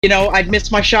I'd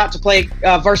missed my shot to play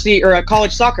varsity or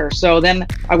college soccer. So then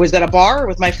I was at a bar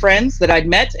with my friends that I'd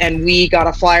met, and we got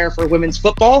a flyer for women's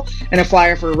football and a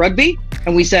flyer for rugby.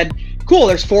 And we said, cool,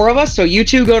 there's 4 of us. So you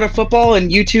 2 go to football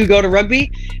and you 2 go to rugby.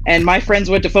 And my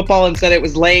friends went to football and said it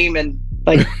was lame and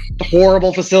like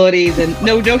horrible facilities, and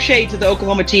no shade to the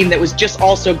Oklahoma team that was just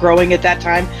also growing at that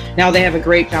time. Now they have a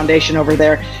great foundation over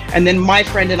there. And then my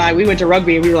friend and I, we went to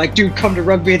rugby, and we were like, dude, come to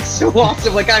rugby. It's so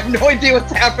awesome. Like, I have no idea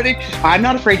what's happening. I'm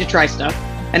not afraid to try stuff,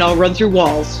 and I'll run through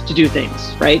walls to do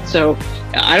things, right? So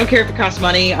I don't care if it costs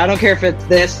money. I don't care if it's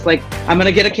this. Like, I'm going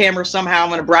to get a camera somehow. I'm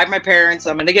going to bribe my parents.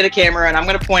 I'm going to get a camera, and I'm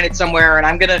going to point it somewhere, and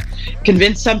I'm going to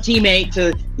convince some teammate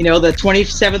to, the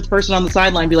 27th person on the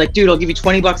sideline, be like, dude, I'll give you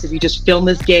 $20 if you just film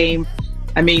this game.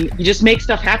 I mean, you just make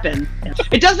stuff happen.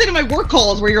 It does it in my work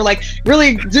calls where you're like really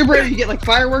exuberant, you get like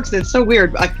fireworks, and it's so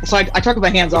weird. I talk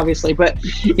about hands, obviously, but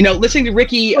listening to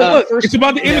Ricky. Look, first, it's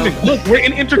about the imaging. Look, we're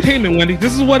in entertainment, Wendy.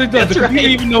 This is what it does. Right. You don't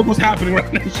even know what's happening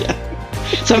right now. Yeah.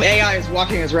 Some AI is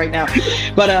watching us right now,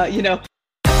 but Ladies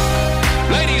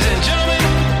and gentlemen,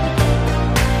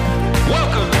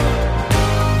 welcome.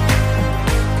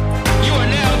 You are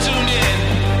now tuned in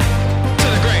to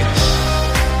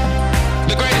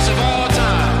the greatest of all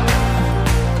time,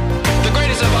 the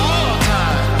greatest of all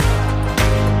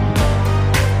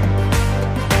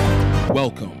time.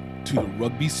 Welcome to the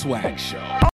Rugby Swag Show.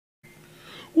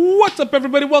 What's up,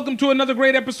 everybody? Welcome to another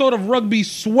great episode of Rugby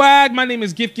Swag. My name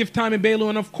is Gift Time in Bailu,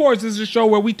 and of course, this is a show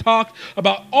where we talk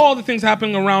about all the things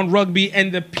happening around rugby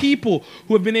and the people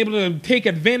who have been able to take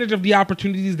advantage of the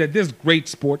opportunities that this great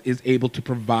sport is able to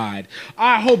provide.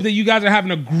 I hope that you guys are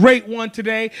having a great one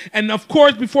today. And of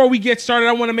course, before we get started,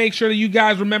 I want to make sure that you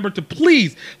guys remember to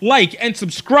please like and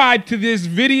subscribe to this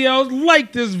video,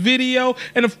 like this video,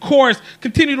 and of course,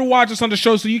 continue to watch us on the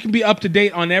show so you can be up to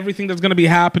date on everything that's going to be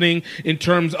happening in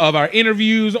terms of our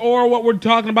interviews or what we're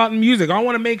talking about in music. I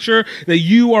want to make sure that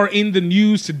you are in the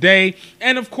news today.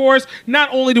 And of course, not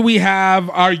only do we have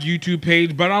our YouTube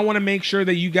page, but I want to make sure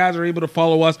that you guys are able to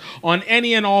follow us on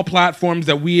any and all platforms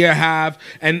that we have.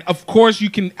 And of course, you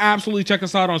can absolutely check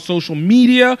us out on social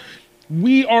media.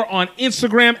 We are on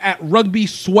Instagram at Rugby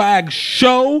Swag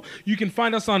Show. You can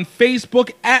find us on Facebook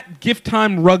at Gift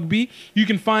Time Rugby. You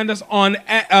can find us on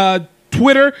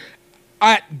Twitter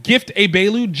at Gift A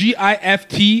Bailu,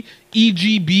 GIFTEGBELU.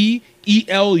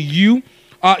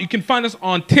 You can find us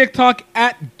on TikTok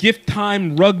at Gift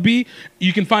Time Rugby.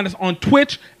 You can find us on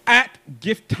Twitch at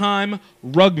Gift Time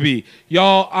Rugby.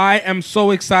 Y'all, I am so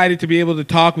excited to be able to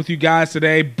talk with you guys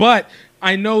today, but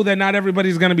I know that not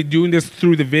everybody's going to be doing this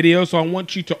through the video, so I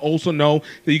want you to also know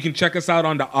that you can check us out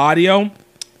on the audio.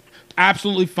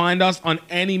 Absolutely find us on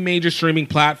any major streaming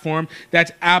platform. That's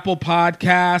Apple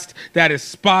Podcast, that is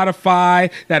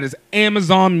Spotify, that is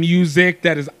Amazon Music,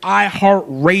 that is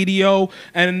iHeartRadio,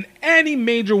 and any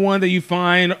major one that you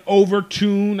find.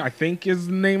 Overtune, I think, is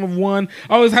the name of one.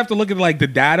 I always have to look at like the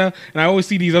data, and I always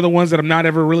see these other ones that I'm not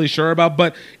ever really sure about.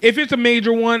 But if it's a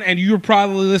major one and you're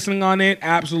probably listening on it,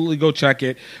 absolutely go check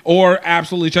it, or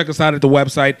absolutely check us out at the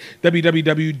website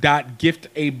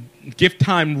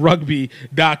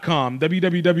www.gifttimerugby.com,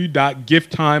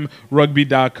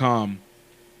 www.gifttimerugby.com.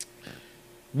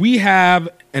 We have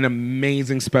an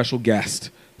amazing special guest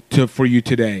for you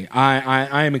today.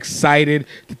 I am excited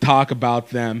to talk about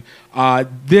them.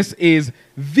 This is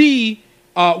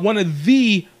one of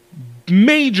the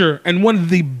major and one of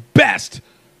the best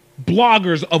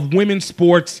bloggers of women's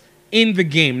sports in the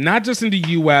game, not just in the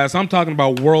U.S. I'm talking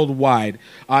about worldwide.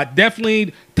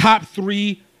 Definitely top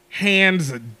 3,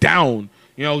 hands down.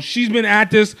 She's been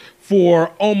at this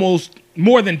for almost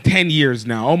more than 10 years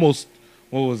now. Almost,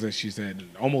 what was it she said?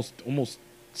 Almost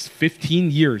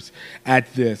 15 years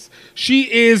at this.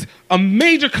 She is a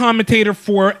major commentator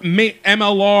for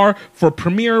MLR, for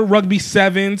Premier Rugby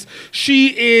Sevens.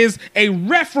 She is a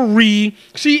referee.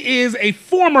 She is a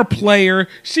former player.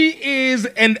 She is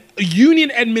a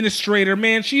union administrator.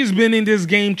 Man, she's been in this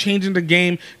game, changing the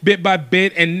game bit by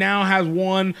bit, and now has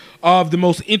one of the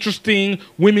most interesting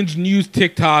women's news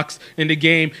TikToks in the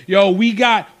game. Yo, we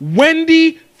got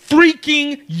Wendy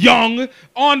freaking Young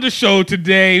on the show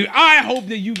today. I hope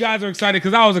that you guys are excited,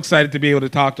 because I was excited to be able to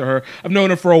talk to her. I've known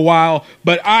her for a while,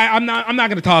 but I'm not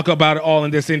going to talk about it all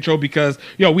in this intro, because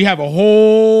we have a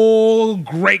whole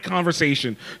great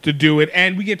conversation to do it,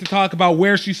 and we get to talk about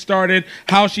where she started,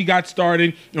 how she got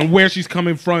started, and where she's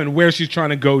coming from and where she's trying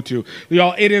to go to.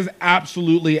 Y'all, it is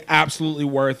absolutely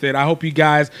worth it. I hope you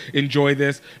guys enjoy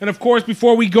this. And of course,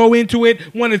 before we go into it,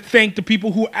 I want to thank the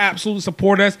people who absolutely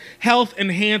support us. Health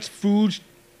Enhanced Foods.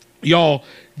 Y'all,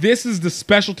 This is the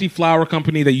specialty flour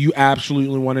company that you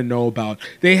absolutely want to know about.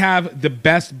 They have the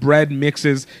best bread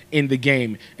mixes in the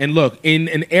game. And look, in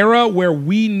an era where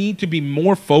we need to be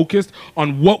more focused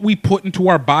on what we put into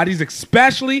our bodies,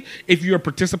 especially if you're a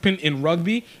participant in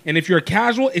rugby, and if you're a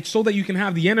casual, it's so that you can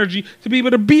have the energy to be able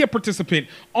to be a participant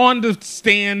on the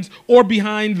stands or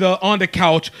on the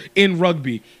couch in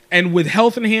rugby. And with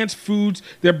Health Enhanced Foods,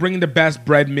 they're bringing the best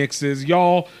bread mixes.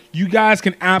 Y'all, you guys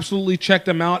can absolutely check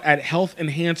them out at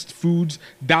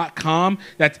healthenhancedfoods.com.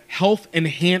 That's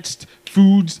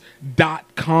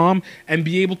healthenhancedfoods.com, and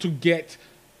be able to get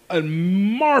a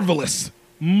marvelous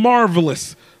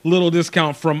little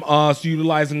discount from us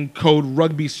utilizing code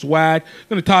RugbySwag. I'm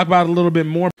going to talk about it a little bit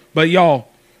more. But y'all,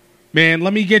 man,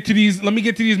 let me get to these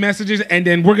messages, and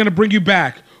then we're going to bring you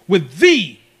back with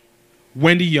the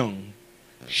Wendy Young.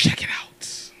 Check it out.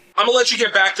 I'm going to let you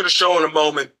get back to the show in a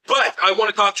moment, but I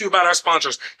want to talk to you about our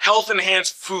sponsors, Health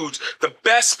Enhanced Foods, the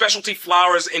best specialty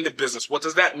flours in the business. What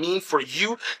does that mean for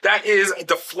you? That is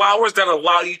the flours that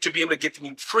allow you to be able to get the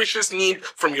nutritious need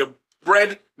from your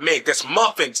bread made. That's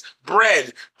muffins,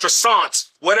 bread,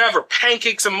 croissants, whatever,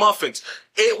 pancakes and muffins.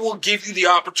 It will give you the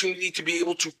opportunity to be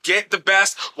able to get the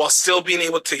best while still being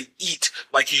able to eat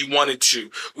like you wanted to.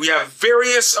 We have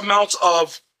various amounts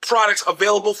of products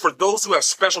available for those who have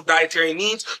special dietary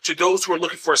needs to those who are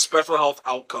looking for a special health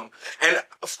outcome. And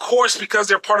of course, because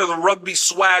they're part of the Rugby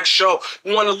Swag show,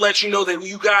 we want to let you know that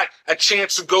you got a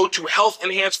chance to go to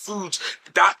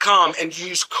healthenhancedfoods.com and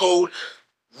use code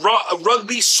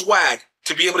Rugby Swag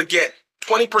to be able to get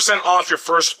 20% off your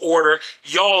first order.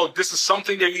 Y'all, this is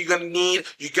something that you're going to need.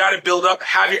 You got to build up,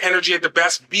 have your energy at the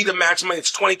best, be the maximum.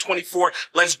 It's 2024.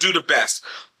 Let's do the best.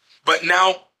 But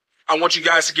now, I want you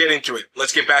guys to get into it.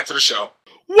 Let's get back to the show.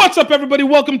 What's up, everybody?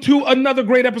 Welcome to another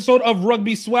great episode of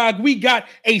Rugby Swag. We got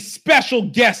a special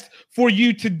guest for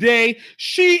you today.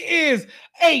 She is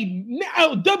a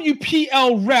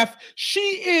WPL ref. She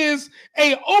is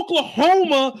a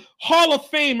Oklahoma Hall of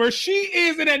Famer. She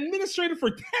is an administrator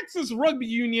for Texas Rugby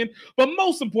Union. But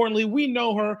most importantly, we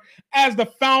know her as the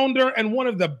founder and one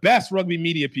of the best rugby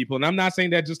media people. And I'm not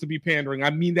saying that just to be pandering. I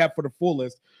mean that for the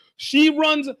fullest. She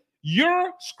runs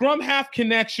your Scrumhalf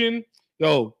connection.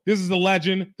 Yo, this is the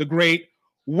legend, the great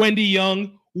Wendy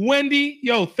Young. Wendy,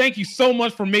 yo, thank you so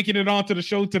much for making it onto the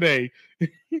show today.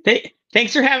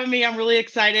 Thanks for having me. I'm really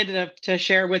excited to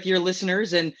share with your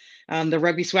listeners, and the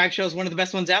Rugby Swag show is one of the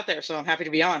best ones out there, so I'm happy to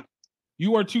be on.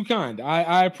 You are too kind.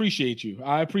 I appreciate you.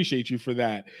 I appreciate you for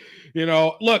that. You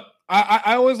know, look,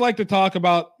 I always like to talk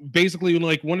about basically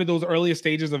like one of those earliest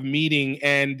stages of meeting,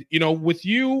 and, you know, with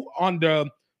you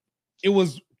it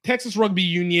was Texas Rugby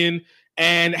Union,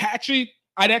 and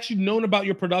I'd actually known about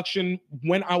your production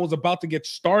when I was about to get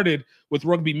started with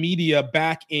rugby media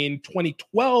back in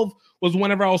 2012 was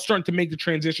whenever I was starting to make the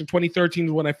transition. 2013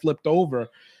 is when I flipped over.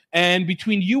 And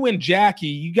between you and Jackie,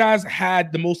 you guys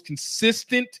had the most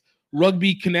consistent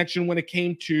rugby connection when it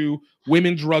came to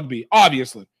women's rugby,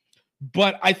 obviously.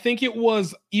 But I think it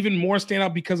was even more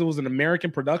standout because it was an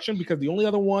American production, because the only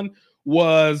other one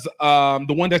was the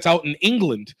one that's out in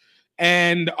England.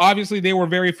 And obviously they were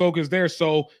very focused there.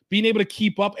 So being able to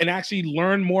keep up and actually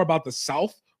learn more about the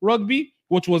South rugby,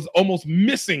 which was almost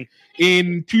missing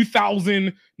in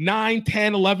 2009,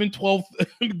 10, 11, 12,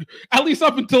 at least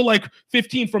up until like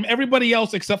 15 from everybody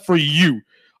else except for you.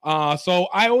 So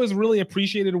I always really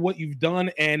appreciated what you've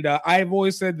done. And I've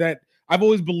always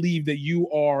believed that you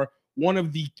are one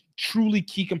of the truly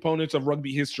key components of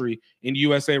rugby history in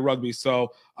USA Rugby.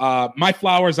 So my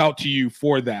flowers out to you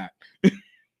for that.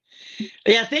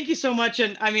 Yeah, thank you so much.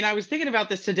 And I mean, I was thinking about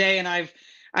this today, and I've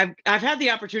had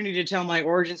the opportunity to tell my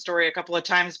origin story a couple of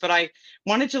times, but I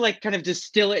wanted to like kind of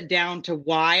distill it down to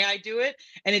why I do it.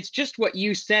 And it's just what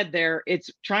you said there.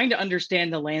 It's trying to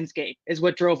understand the landscape is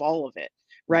what drove all of it,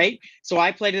 right? So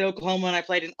I played in Oklahoma and I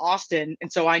played in Austin,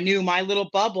 and so I knew my little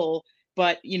bubble.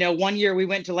 But, you know, one year we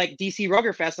went to like DC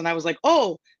Ruggerfest, and I was like,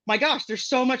 oh my gosh, there's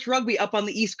so much rugby up on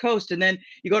the East Coast. And then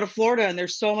you go to Florida and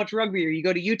there's so much rugby, or you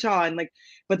go to Utah and like,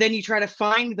 but then you try to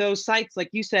find those sites, like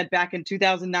you said, back in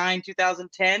 2009,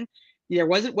 2010, there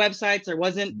wasn't websites, there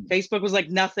wasn't, Facebook was like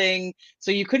nothing.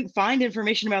 So you couldn't find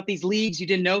information about these leagues. You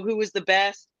didn't know who was the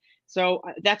best. So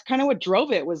that's kind of what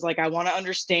drove it, was like, I want to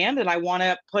understand and I want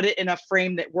to put it in a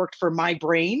frame that worked for my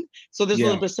brain. So there's a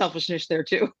little bit of selfishness there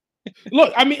too.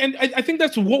 Look, I mean, and I think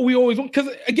that's what we always want,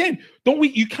 because again,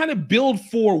 you kind of build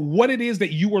for what it is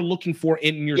that you are looking for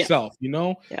in yourself, you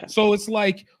know? Yeah. So it's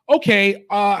like, okay,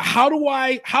 how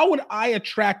would I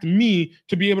attract me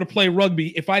to be able to play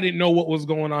rugby if I didn't know what was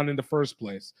going on in the first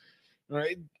place? All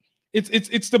right.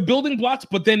 It's the building blocks,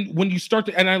 but then when you start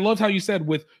to, and I loved how you said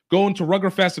with going to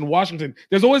Ruggerfest in Washington,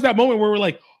 there's always that moment where we're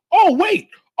like, oh wait,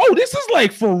 oh this is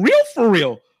like for real, for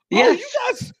real. Oh,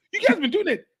 Yes. you guys been doing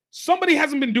it. Somebody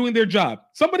hasn't been doing their job.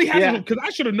 Somebody hasn't, because I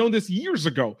should have known this years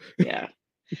ago. Yeah.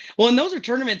 Well, and those are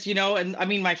tournaments, and I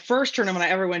mean, my first tournament I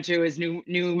ever went to is New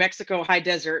Mexico High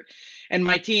Desert, and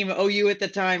my team OU at the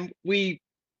time, we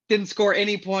didn't score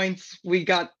any points. We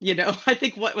got, I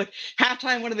think with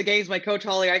halftime, one of the games, my coach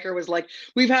Holly Eicher was like,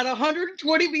 "We've had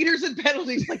 120 meters in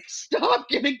penalties. Like, stop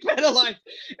getting penalized."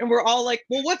 And we're all like,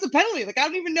 "Well, what's a penalty? Like, I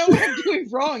don't even know what I'm doing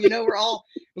wrong."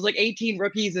 It was like 18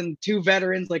 rookies and 2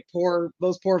 veterans. Like,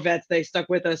 those poor vets, they stuck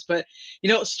with us. But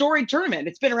storied tournament.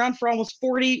 It's been around for almost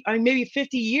 40, I mean, maybe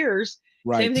 50 years.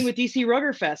 Right. Same thing with DC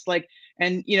Ruggerfest. Like,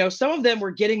 and some of them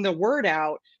were getting the word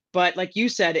out. But like you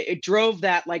said, it drove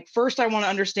that, like, first I want to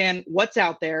understand what's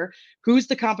out there, who's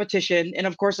the competition. And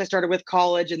of course I started with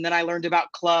college, and then I learned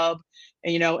about club,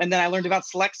 and then I learned about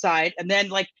select side. And then,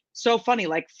 like, so funny,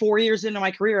 like 4 years into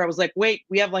my career, I was like, wait,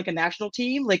 we have like a national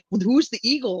team? Like, who's the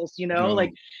Eagles, No.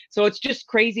 Like, so it's just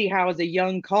crazy how as a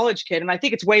young college kid, and I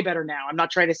think it's way better now. I'm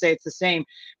not trying to say it's the same,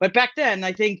 but back then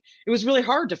I think it was really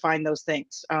hard to find those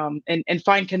things, and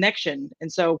find connection. And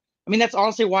so I mean, that's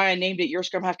honestly why I named it Your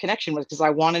Scrumhalf Connection, was because I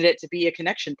wanted it to be a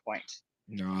connection point.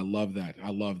 No, I love that.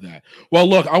 I love that. Well,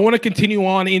 look, I want to continue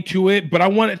on into it, but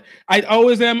I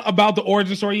always am about the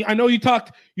origin story. I know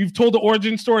you've told the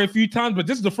origin story a few times, but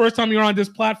this is the first time you're on this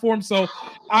platform. So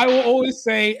I will always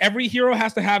say every hero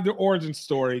has to have their origin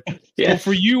story. Yes.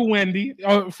 So for you, Wendy,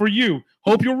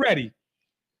 hope you're ready.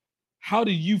 How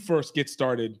did you first get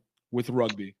started with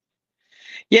rugby?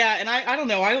 Yeah, and I don't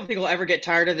know. I don't think I'll ever get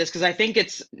tired of this, because I think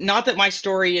it's not that my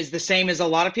story is the same as a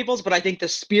lot of people's, but I think the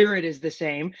spirit is the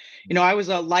same. I was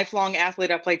a lifelong athlete.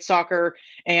 I played soccer,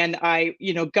 and I,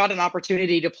 got an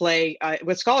opportunity to play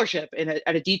with scholarship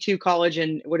at a D2 college,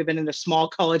 and it would have been in a small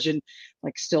college in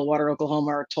like Stillwater,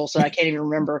 Oklahoma, or Tulsa. I can't even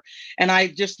remember. And I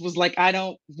just was like, I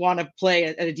don't want to play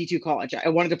at a D2 college. I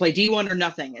wanted to play D1 or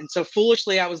nothing. And so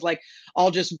foolishly, I was like,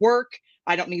 I'll just work.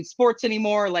 I don't need sports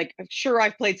anymore. Like, sure,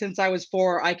 I've played since I was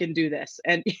 4. I can do this.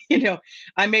 And,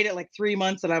 I made it like 3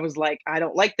 months, and I was like, I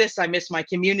don't like this. I miss my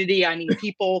community. I need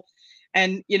people.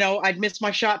 And, I'd missed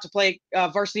my shot to play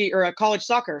varsity or college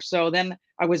soccer. So then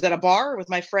I was at a bar with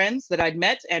my friends that I'd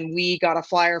met, and we got a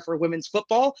flyer for women's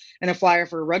football and a flyer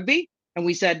for rugby. And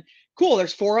we said, cool,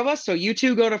 there's 4 of us. So you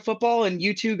 2 go to football and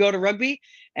you 2 go to rugby.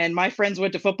 And my friends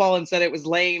went to football and said it was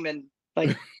lame and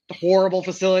like horrible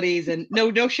facilities, and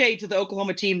no shade to the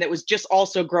Oklahoma team that was just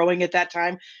also growing at that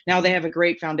time. Now they have a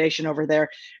great foundation over there.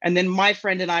 And then my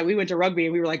friend and I, we went to rugby,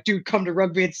 and we were like, dude, come to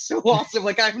rugby. It's so awesome.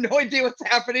 Like, I have no idea what's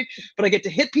happening, but I get to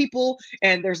hit people,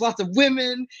 and there's lots of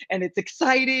women, and it's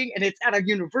exciting, and it's at a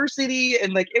university.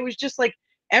 And like, it was just like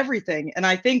everything. And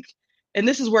I think, and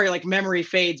this is where like memory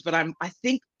fades, but I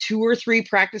think 2 or 3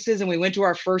 practices, and we went to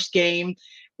our first game.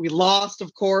 We lost,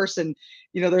 of course. And,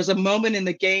 there's a moment in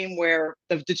the game where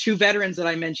the 2 veterans that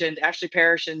I mentioned, Ashley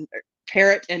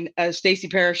Parrott and Stacy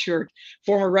Parrish, who are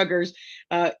former Ruggers,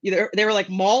 they were like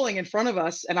mauling in front of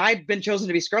us, and I'd been chosen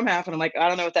to be scrum half, and I'm like, I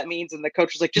don't know what that means. And the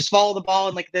coach was like, just follow the ball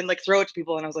and then throw it to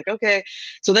people. And I was like, okay.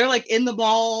 So they're like in the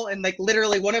ball, and like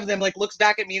literally one of them like looks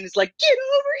back at me and is like, get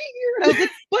over here. And I was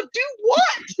like, but do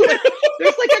what? Like,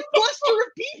 there's like a cluster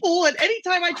of people, and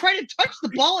anytime I try to touch the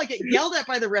ball, I get yelled at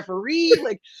by the referee.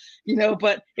 Like,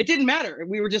 but it didn't matter.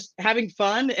 We were just having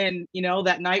fun. And,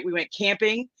 that night we went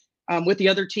camping with the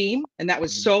other team. And that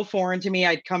was so foreign to me.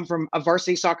 I'd come from a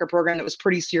varsity soccer program that was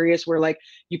pretty serious, where like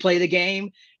you play the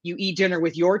game, you eat dinner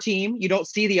with your team, you don't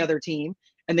see the other team,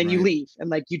 and then you leave.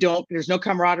 And like, there's no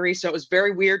camaraderie. So it was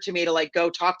very weird to me to like go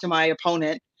talk to my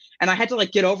opponent. And I had to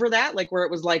like get over that, like where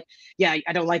it was like, yeah,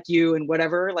 I don't like you and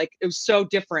whatever. Like, it was so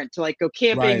different to like go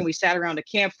camping, and we sat around a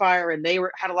campfire, and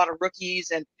had a lot of rookies,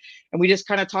 and we just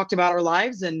kind of talked about our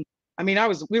lives. And I mean,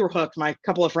 we were hooked. My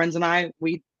couple of friends and I,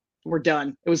 we were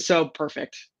done. It was so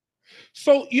perfect.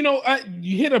 So,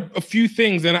 you hit a few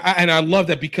things, and I love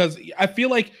that, because I feel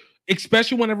like,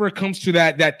 especially whenever it comes to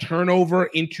that turnover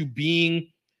into being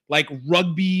like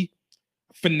rugby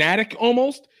fanatic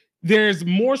almost, there's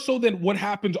more so than what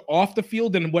happens off the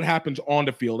field than what happens on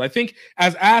the field. I think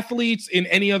as athletes in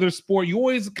any other sport, you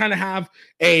always kind of have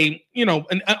an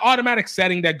automatic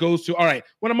setting that goes to, all right,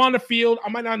 when I'm on the field, I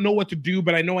might not know what to do,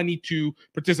 but I know I need to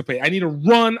participate. I need to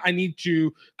run. I need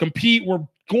to compete. We're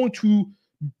going to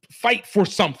fight for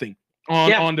something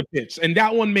on the pitch. And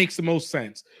that one makes the most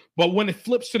sense. But when it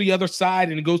flips to the other side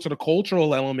and it goes to the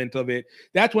cultural element of it,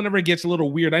 that's whenever it gets a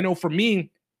little weird. I know for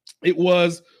me, it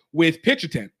was with pitch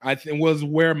attempt. I think was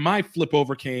where my flip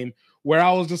over came, where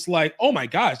I was just like, oh my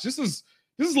gosh, this is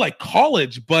like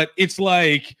college, but it's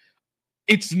like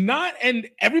It's not, and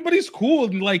everybody's cool,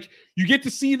 and like you get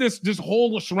to see this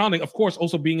whole surrounding. Of course,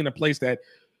 also being in a place that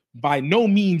by no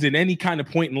means in any kind of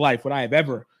point in life would I have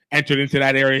ever entered into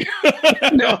that area.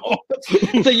 No,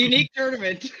 it's a unique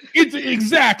tournament. It's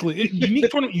exactly unique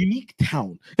tournament, unique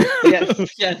town.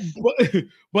 Yes, yes.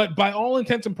 But by all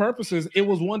intents and purposes, it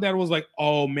was one that was like,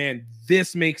 oh man,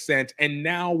 this makes sense. And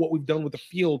now what we've done with the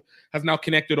field has now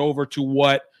connected over to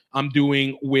what I'm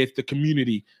doing with the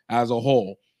community as a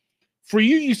whole. For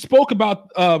you, you spoke about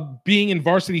being in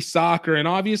varsity soccer, and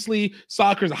obviously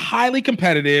soccer is highly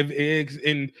competitive,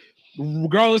 and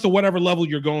regardless of whatever level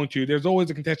you're going to, there's always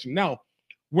a contention. Now,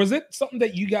 was it something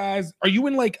that you guys, are you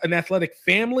in like an athletic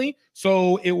family,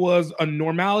 so it was a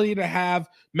normality to have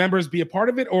members be a part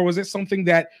of it, or was it something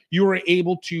that you were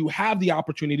able to have the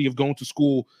opportunity of going to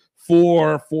school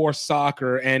for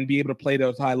soccer and be able to play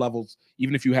those high levels,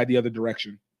 even if you had the other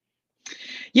direction?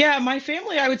 Yeah, my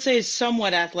family, I would say, is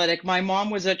somewhat athletic. My mom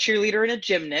was a cheerleader and a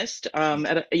gymnast.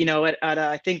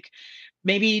 I think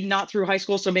maybe not through high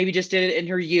school, so maybe just did it in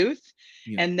her youth.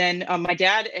 Yeah. And then my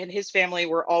dad and his family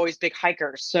were always big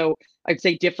hikers. So I'd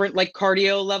say different like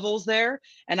cardio levels there.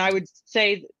 And I would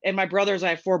say, and my brothers, I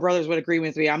have 4 brothers, would agree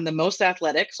with me. I'm the most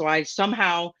athletic. So I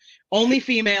somehow only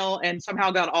female and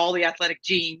somehow got all the athletic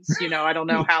genes. I don't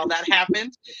know how that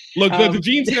happened. Look, the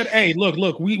genes said, hey,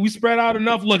 look, we spread out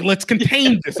enough. Look, let's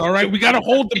contain this. All right. We got to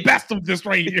hold the best of this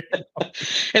right here.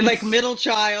 And like middle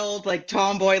child, like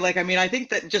tomboy, I think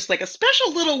that just like a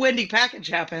special little Wendy package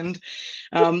happened.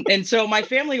 And so my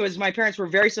parents were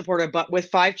very supportive, but with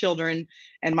 5 children,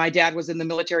 and my dad was in the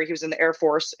military, he was in the Air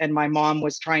Force, and my mom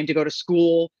was trying to go to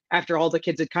school after all the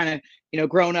kids had kind of,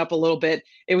 grown up a little bit.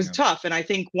 It was tough. And I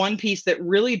think one piece that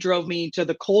really drove me to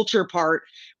the culture part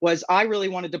was I really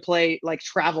wanted to play like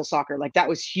travel soccer. Like that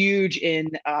was huge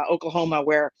in Oklahoma,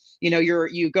 where,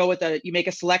 you go with you make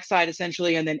a select side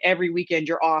essentially, and then every weekend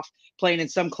you're off playing in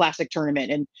some classic tournament.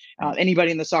 And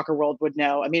anybody in the soccer world would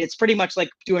know. I mean, it's pretty much like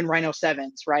doing Rhino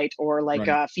Sevens, right? Or like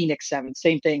Phoenix Sevens,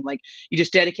 same thing. Like you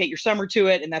just dedicate your summer to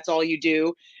it, and that's all you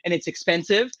do. And it's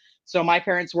expensive. So my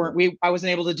parents I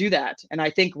wasn't able to do that. And I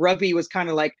think rugby was kind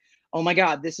of like, oh my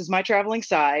God, this is my traveling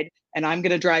side, and I'm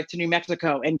going to drive to New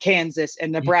Mexico and Kansas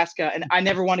and Nebraska. And I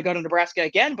never want to go to Nebraska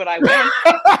again, but I went,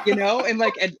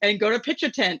 and go to pitch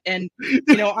a tent. And,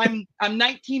 I'm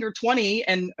 19 or 20.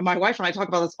 And my wife and I talk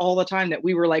about this all the time, that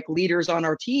we were like leaders on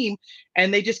our team,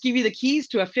 and they just give you the keys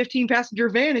to a 15-passenger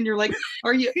van. And you're like,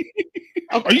 are you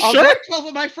I'll sure? 12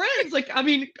 of my friends. Like, I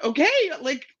mean, okay.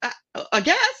 Like, I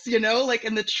guess,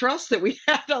 and the trust that we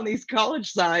had on these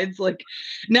college sides, like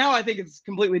now I think it's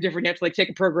completely different. You have to like take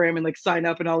a program and like sign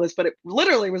up and all this, but it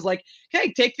literally was like,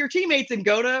 hey, take your teammates and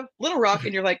go to Little Rock.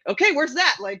 And you're like, okay, where's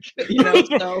that? Like,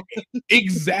 so.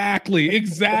 Exactly. And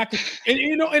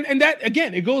that,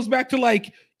 again, it goes back to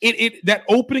like that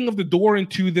opening of the door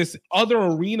into this other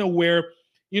arena where,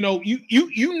 you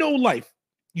know life.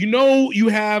 You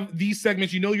have these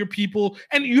segments, your people,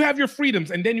 and you have your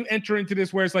freedoms. And then you enter into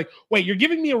this where it's like, wait, you're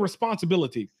giving me a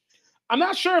responsibility. I'm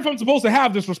not sure if I'm supposed to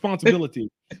have this responsibility.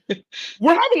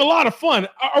 We're having a lot of fun.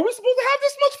 Are we supposed to have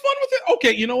this much fun with it?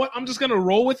 Okay, you know what? I'm just going to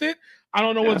roll with it. I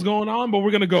don't know what's going on, but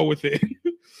we're going to go with it.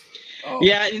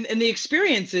 Yeah, and the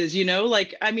experiences,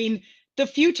 the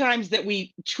few times that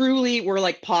we truly were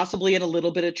like possibly in a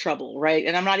little bit of trouble, right?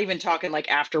 And I'm not even talking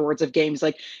like afterwards of games,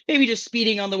 like maybe just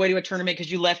speeding on the way to a tournament because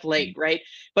you left late, right?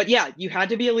 But yeah, you had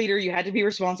to be a leader. You had to be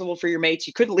responsible for your mates.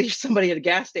 You couldn't leave somebody at a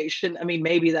gas station. I mean,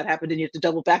 maybe that happened and you have to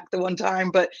double back the one time,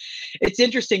 but it's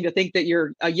interesting to think that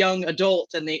you're a young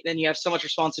adult and then you have so much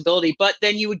responsibility. But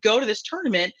then you would go to this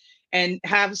tournament and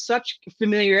have such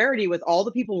familiarity with all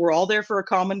the people. We're all there for a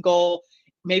common goal.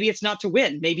 Maybe it's not to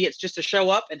win. Maybe it's just to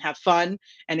show up and have fun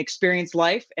and experience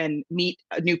life and meet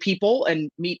new people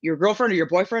and meet your girlfriend or your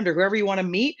boyfriend or whoever you want to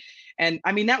meet. And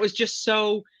I mean, that was just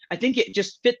I think it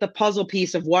just fit the puzzle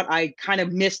piece of what I kind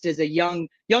of missed as a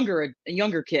younger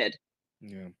kid.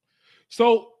 Yeah.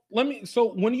 So when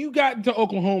you got into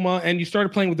Oklahoma and you started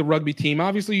playing with the rugby team,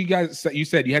 obviously you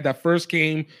said you had that first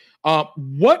game.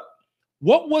 What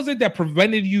was it that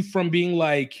prevented you from being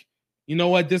like, you know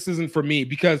what, this isn't for me?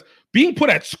 Because being put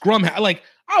at scrum, like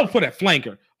I was put at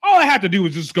flanker. All I had to do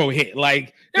was just go hit.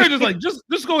 Like they were just like,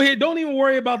 just go hit. Don't even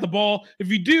worry about the ball. If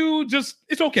you do,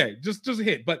 it's okay. Just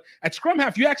hit. But at scrum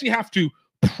half, you actually have to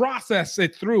process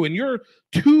it through, and you're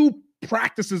 2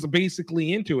 practices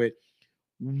basically into it.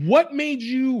 What made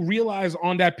you realize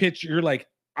on that pitch you're like,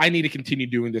 I need to continue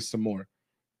doing this some more?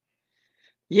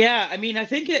 Yeah, I mean, I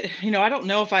think I don't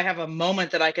know if I have a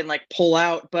moment that I can like pull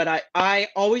out, but I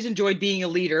always enjoyed being a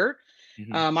leader.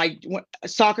 Mm-hmm.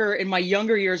 Soccer in my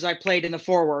younger years, I played in the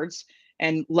forwards,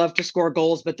 and loved to score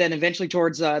goals. But then eventually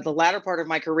towards the latter part of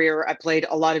my career, I played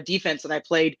a lot of defense, and I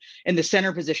played in the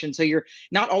center position. So you're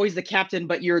not always the captain,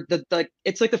 but you're the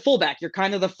it's like the fullback. You're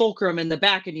kind of the fulcrum in the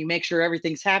back, and you make sure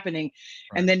everything's happening.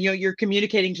 Right. And then you're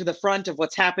communicating to the front of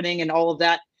what's happening and all of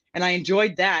that. And I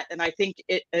enjoyed that. And I think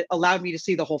it allowed me to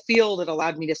see the whole field. It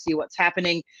allowed me to see what's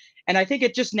happening. And I think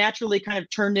it just naturally kind of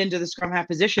turned into the scrum half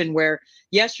position where,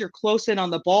 yes, you're close in on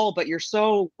the ball, but you're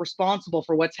so responsible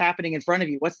for what's happening in front of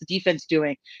you. What's the defense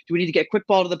doing? Do we need to get a quick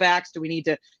ball to the backs? Do we need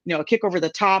to, a kick over the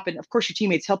top? And of course, your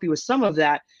teammates help you with some of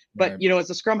that. But, Right. As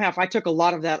a scrum half, I took a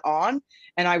lot of that on,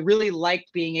 and I really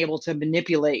liked being able to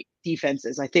manipulate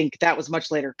defenses. I think that was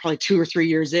much later, probably 2 or 3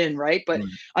 years in, right? But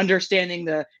understanding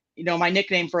my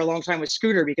nickname for a long time was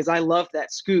Scooter, because I loved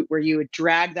that scoot where you would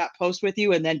drag that post with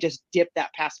you and then just dip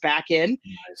that pass back in.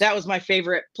 Nice. That was my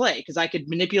favorite play because I could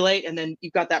manipulate, and then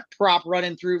you've got that prop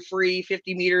running through free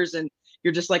 50 meters and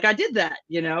you're just like, I did that,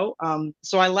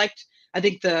 So I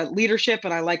think the leadership,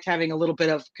 and I liked having a little bit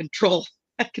of control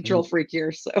freak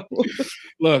here. So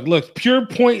look, pure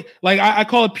point. Like I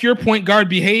call it pure point guard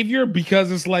behavior,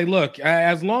 because it's like, look,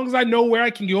 as long as I know where I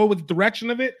can go with the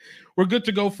direction of it, we're good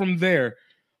to go from there.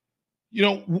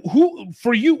 Who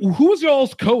was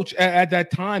y'all's coach at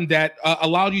that time that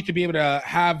allowed you to be able to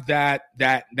have that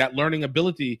learning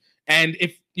ability? And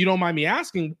if you don't mind me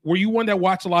asking, were you one that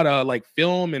watched a lot of like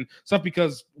film and stuff?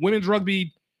 Because women's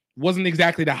rugby wasn't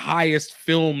exactly the highest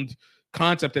filmed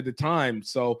concept at the time.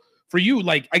 So for you,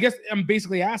 like, I guess I'm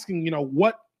basically asking,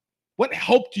 what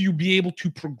helped you be able to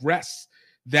progress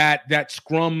that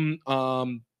scrum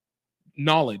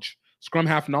knowledge, scrum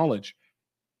half knowledge?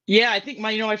 Yeah, I think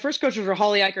my first coach was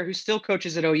Holly Eicher, who still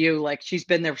coaches at OU. Like, she's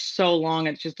been there so long.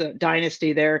 It's just a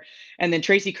dynasty there. And then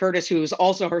Tracy Curtis, who was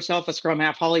also herself a scrum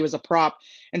half. Holly was a prop.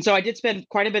 And so I did spend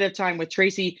quite a bit of time with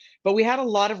Tracy, but we had a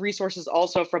lot of resources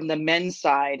also from the men's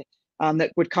side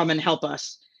that would come and help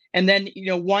us. And then,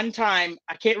 one time,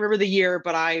 I can't remember the year,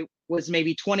 but I was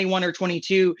maybe 21 or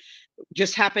 22,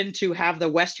 just happened to have the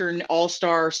Western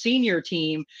All-Star senior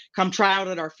team come try out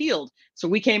at our field. So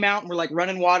we came out and we're like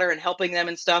running water and helping them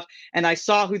and stuff. And I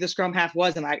saw who the scrum half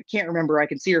was, and I can't remember. I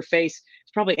can see her face.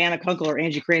 It's probably Anna Kunkel or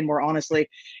Angie Crane, more honestly,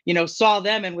 saw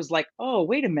them and was like, oh,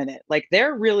 wait a minute. Like,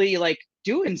 they're really like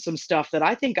doing some stuff that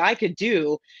I think I could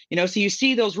do, so you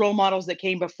see those role models that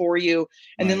came before you.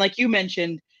 And then, like you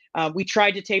mentioned, we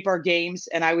tried to tape our games,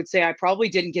 and I would say I probably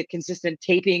didn't get consistent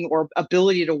taping or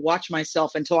ability to watch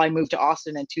myself until I moved to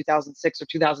Austin in 2006 or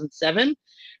 2007.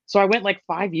 So I went like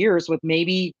 5 years with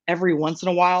maybe every once in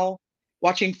a while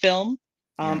watching film.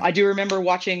 I do remember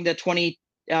watching the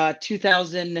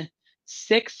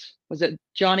 2006, was it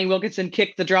Johnny Wilkinson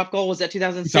kicked the drop goal? Was that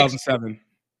 2006?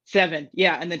 2007.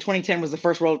 Yeah. And then 2010 was the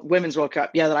first Women's World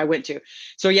Cup. Yeah, that I went to.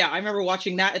 So yeah, I remember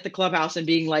watching that at the clubhouse and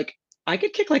being like, I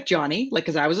could kick like Johnny, like,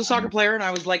 because I was a soccer player, and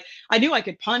I was like, I knew I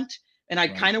could punt, and I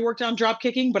kind of worked on drop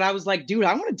kicking, but I was like, dude,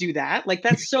 I want to do that. Like,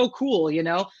 that's so cool,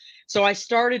 So I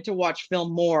started to watch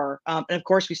film more. And of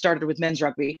course, we started with men's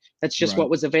rugby. That's just what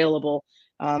was available.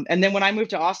 And then when I moved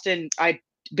to Austin, I'd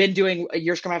been doing a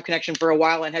Your Scrum Half Connection for a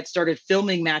while and had started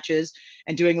filming matches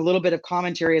and doing a little bit of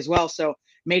commentary as well. So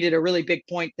made it a really big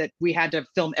point that we had to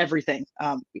film everything.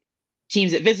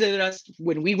 Teams that visited us,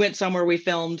 when we went somewhere, we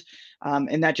filmed,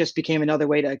 and that just became another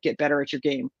way to get better at your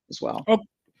game as well.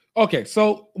 Okay,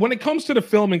 so when it comes to the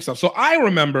filming stuff, so I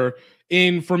remember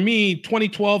for me,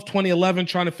 2012, 2011,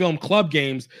 trying to film club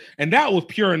games, and that was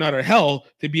pure and utter hell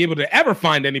to be able to ever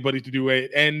find anybody to do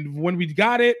it. And when we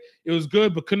got it, it was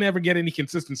good, but couldn't ever get any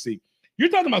consistency. You're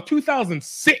talking about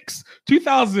 2006,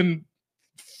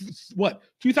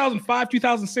 2005,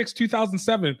 2006,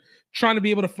 2007, trying to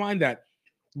be able to find that.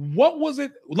 What was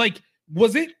it like?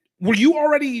 Were you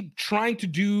already trying to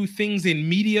do things in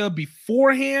media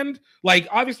beforehand? Like,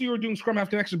 obviously you were doing Scrum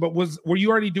Half Connection, but were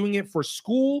you already doing it for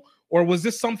school, or was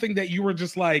this something that you were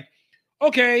just like,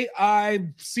 okay, I've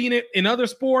seen it in other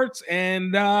sports,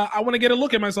 and I want to get a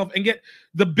look at myself and get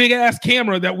the big ass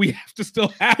camera that we have to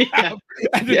still have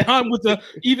at the time with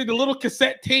even the little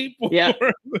cassette tape? Yeah,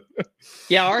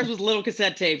 ours was little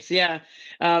cassette tapes. Yeah.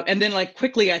 And then like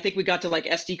quickly, I think we got to like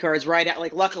SD cards right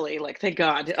at luckily, thank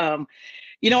God.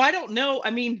 I don't know.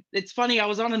 I mean, it's funny. I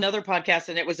was on another podcast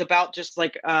and it was about just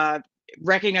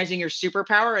recognizing your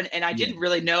superpower. And I didn't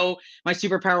really know my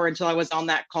superpower until I was on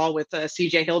that call with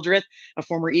CJ Hildreth, a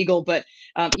former Eagle. But,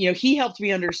 he helped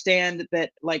me understand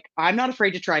that I'm not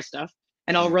afraid to try stuff.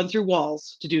 And I'll run through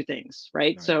walls to do things,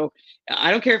 right? So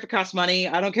I don't care if it costs money.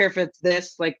 I don't care if it's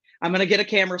this. I'm going to get a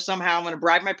camera somehow. I'm going to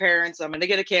bribe my parents. I'm going to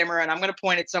get a camera and I'm going to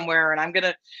point it somewhere. And I'm going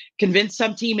to convince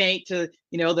some teammate to,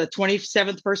 the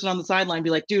 27th person on the sideline, be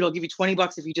like, dude, I'll give you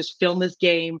 $20 if you just film this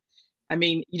game. I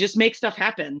mean, you just make stuff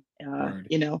happen, Right.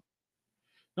 you know.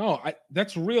 No,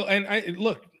 that's real. And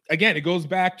look, again, it goes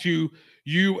back to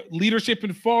you leadership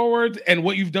and forward and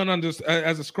what you've done on this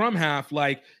as a scrum half.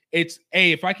 Like, it's,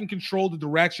 hey, if I can control the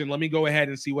direction, let me go ahead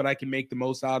and see what I can make the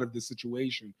most out of this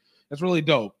situation. That's really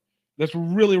dope. That's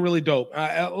really, really dope.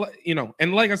 You know,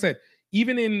 and like I said,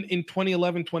 even in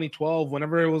 2011, 2012,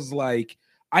 whenever it was like,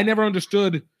 I never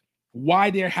understood why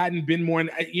there hadn't been more.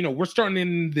 And, you know, we're starting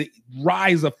in the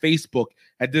rise of Facebook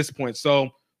at this point.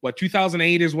 So, what,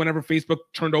 2008 is whenever Facebook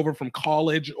turned over from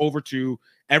college over to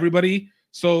everybody.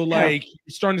 So like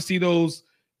you're starting to see those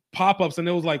pop-ups, and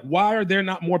it was like, why are there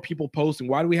not more people posting?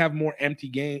 Why do we have more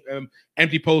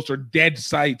empty posts or dead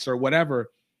sites or whatever?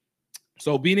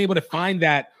 So being able to find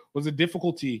that was a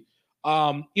difficulty.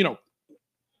 You know,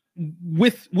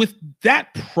 with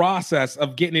that process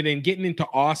of getting into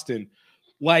Austin,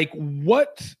 like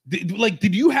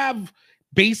did you have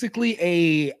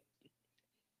basically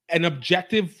an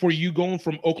objective for you going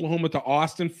from Oklahoma to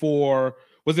Austin? For,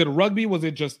 was it rugby? Was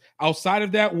it just outside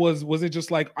of that? Was it just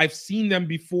like, I've seen them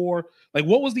before? Like,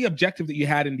 what was the objective that you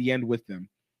had in the end with them?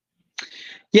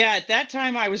 Yeah, at that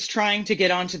time I was trying to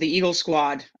get onto the Eagle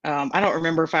squad. I don't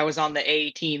remember if I was on the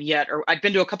A team yet, or I'd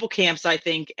been to a couple camps, I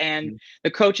think, and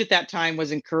the coach at that time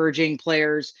was encouraging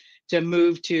players to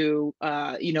move to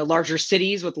larger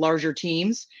cities with larger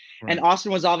teams. Right. And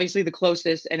Austin was obviously the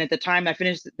closest. And at the time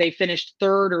they finished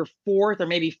third or fourth or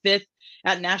maybe fifth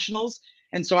at nationals.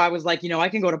 And so I was like, I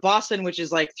can go to Boston, which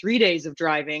is like 3 days of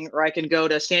driving, or I can go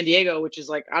to San Diego, which is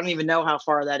like, I don't even know how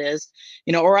far that is,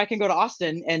 or I can go to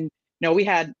Austin. And we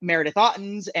had Meredith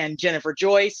Ottens and Jennifer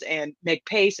Joyce and Meg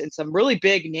Pace and some really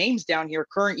big names down here,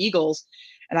 current Eagles.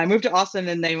 And I moved to Austin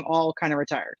and they all kind of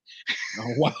retired.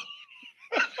 Oh, wow.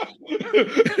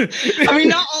 I mean,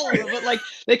 not all of them, but like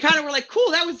they kind of were like,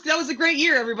 cool, that was a great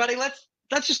year, everybody. Let's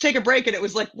just take a break. And it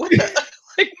was like, what the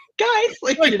like, guys,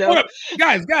 like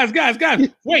guys,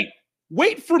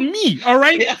 wait for me. All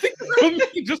right. Yeah.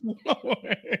 Just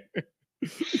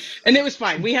and it was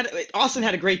fine. Austin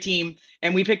had a great team,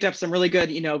 and we picked up some really good,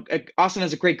 Austin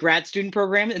has a great grad student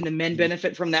program, and the men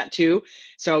benefit from that too.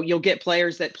 So you'll get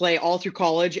players that play all through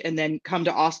college and then come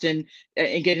to Austin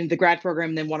and get into the grad program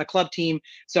and then want a club team.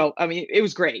 So, I mean, it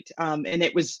was great. And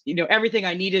it was, everything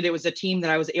I needed. It was a team that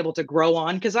I was able to grow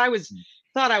on, because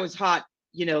thought I was hot,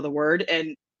 the word,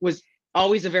 and was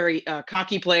always a very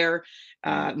cocky player.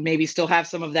 Maybe still have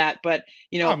some of that, but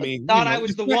I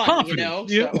was the one,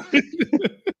 confidence. So.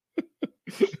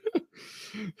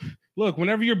 Look,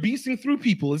 whenever you're beasting through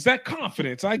people, it's that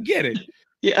confidence. I get it.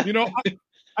 Yeah.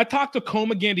 I talked to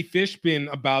Coma Gandy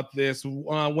Fishbin about this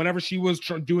whenever she was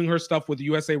doing her stuff with the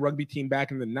USA rugby team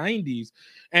back in the 90s.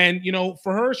 And,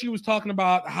 for her, she was talking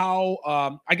about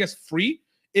how, I guess, free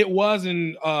it was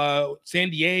in San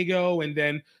Diego, and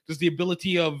then just the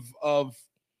ability of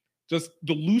just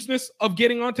the looseness of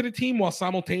getting onto the team while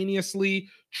simultaneously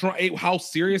how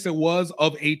serious it was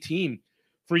of a team.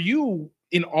 For you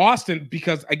in Austin,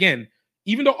 because again,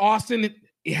 even though Austin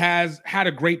has had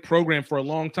a great program for a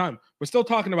long time, we're still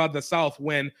talking about the South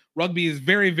when rugby is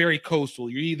very, very coastal.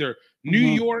 You're either New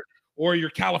York or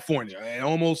you're California, and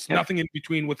almost nothing in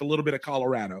between, with a little bit of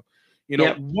Colorado.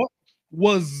 What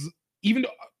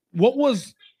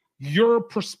was your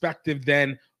perspective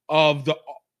then of the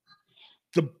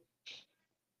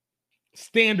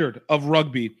standard of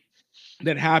rugby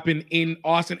that happened in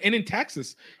Austin and in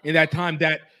Texas in that time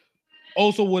that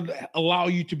also would allow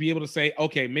you to be able to say,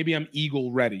 okay, maybe I'm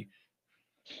Eagle ready?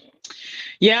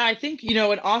 Yeah, I think, in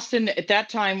Austin at that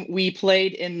time, we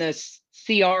played in the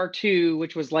CR2,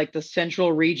 which was like the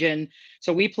central region.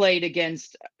 So we played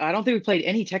against, I don't think we played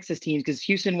any Texas teams because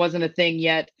Houston wasn't a thing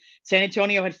yet. San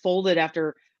Antonio had folded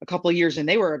after a couple of years, and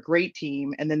they were a great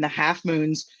team. And then the Half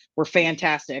Moons were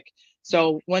fantastic.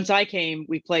 So once I came,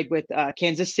 we played with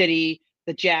Kansas City,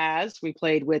 the Jazz. We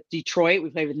played with Detroit. We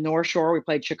played with North Shore. We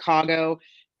played Chicago.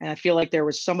 And I feel like there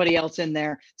was somebody else in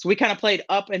there. So we kind of played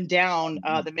up and down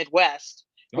the Midwest,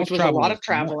 which was a lot of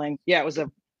traveling. Yeah, it was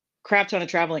a crap ton of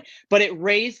traveling, but it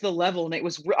raised the level. And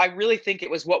I really think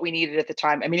it was what we needed at the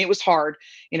time. I mean, it was hard.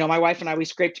 My wife and I, we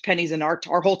scraped pennies, and our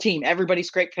whole team, everybody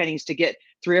scraped pennies to get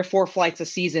 3 or 4 flights a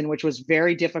season, which was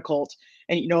very difficult.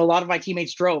 And, a lot of my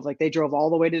teammates drove, like they drove all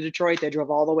the way to Detroit. They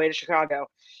drove all the way to Chicago.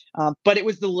 But it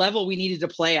was the level we needed to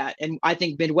play at. And I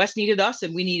think Midwest needed us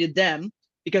and we needed them,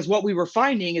 because what we were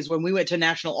finding is when we went to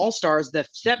National All-Stars, the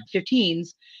step 15s,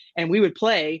 and we would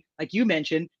play, like you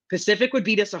mentioned, Pacific would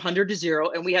beat us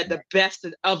 100-0, and we had the best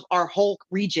of our whole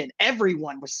region.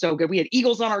 Everyone was so good. We had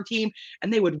Eagles on our team,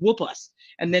 and they would whoop us.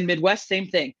 And then Midwest, same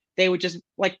thing. They would just,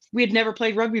 like, we had never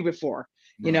played rugby before.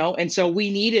 you know, and so we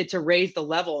needed to raise the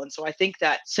level. And so I think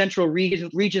that Central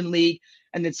Region League,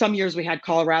 and then some years we had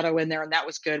Colorado in there, and that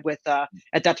was good with,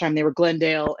 at that time they were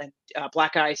Glendale and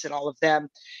Black Ice and all of them,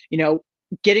 you know,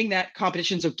 getting that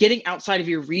competition. So getting outside of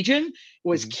your region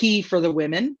was key for the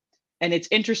women. And it's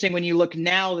interesting when you look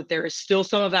now that there is still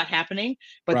some of that happening.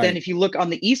 But then if you look on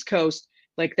the East Coast,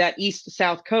 like that East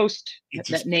South Coast,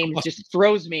 that name just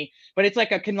throws me. But it's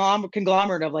like a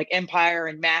conglomerate of like Empire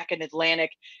and MAC and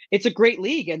Atlantic. It's a great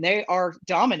league, and they are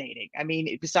dominating. I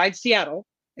mean, besides Seattle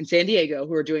and San Diego,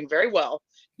 who are doing very well,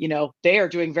 you know, they are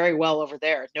doing very well over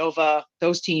there. Nova,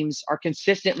 those teams are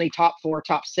consistently top 4,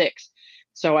 top 6.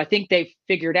 So I think they've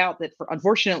figured out that,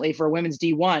 unfortunately, for women's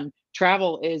D1,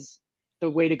 travel is the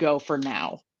way to go for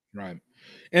now. Right.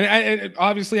 And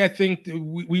obviously, I think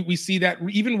we see that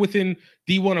even within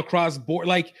D1 across board.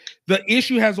 Like, the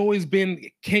issue has always been,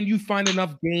 can you find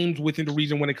enough games within the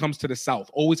region when it comes to the South?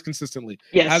 Always consistently.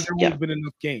 Yes. Has there always been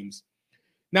enough games?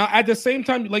 Now, at the same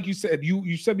time, like you said,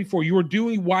 you said before, you were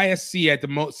doing YSC at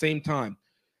the same time.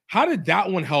 How did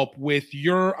that one help with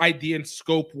your idea and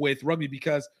scope with rugby?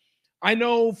 Because I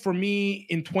know for me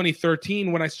in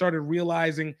 2013, when I started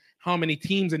realizing how many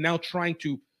teams and now trying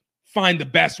to find the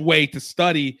best way to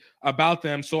study about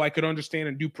them so I could understand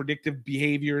and do predictive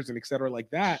behaviors and et cetera like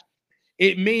that,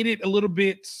 it made it a little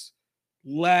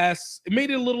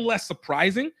less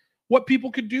surprising what people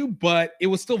could do, but it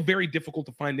was still very difficult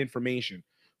to find information.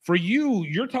 For you,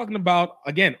 you're talking about,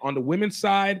 again, on the women's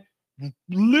side,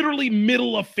 literally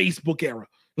middle of Facebook era.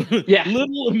 Yeah.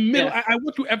 Middle. Yeah. I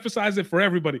want to emphasize it for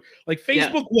everybody. Like,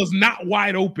 Facebook was not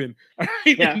wide open. Right?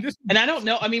 Yeah. And I don't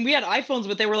know. I mean, we had iPhones,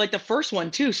 but they were like the first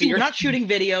one too. So you're not shooting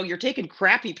video, you're taking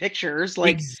crappy pictures.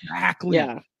 Like, exactly.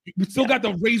 Yeah. You still got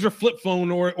the Razor flip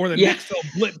phone or the Nextel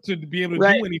blip to be able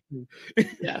to do anything.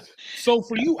 Yeah. So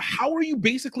for you, how are you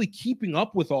basically keeping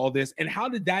up with all this, and how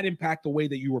did that impact the way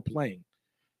that you were playing?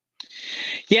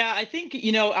 Yeah, I think,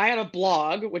 you know, I had a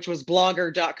blog, which was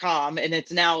blogger.com, and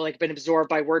it's now like been absorbed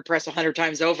by WordPress 100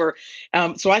 times over.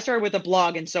 So I started with a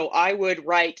blog, and so I would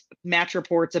write match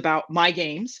reports about my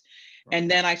games. And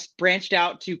then I branched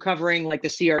out to covering like the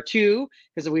CR2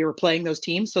 because we were playing those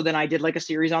teams. So then I did like a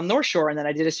series on North Shore, and then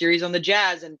I did a series on the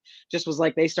Jazz, and just was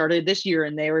like, they started this year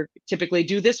and they were typically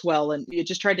do this well. And you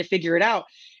just tried to figure it out.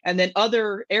 And then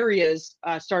other areas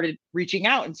started reaching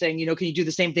out and saying, you know, can you do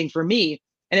the same thing for me?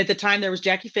 And at the time, there was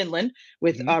Jackie Finland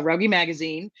with Rugby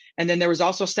Magazine. And then there was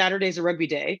also Saturdays of Rugby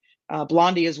Day,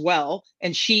 Blondie as well.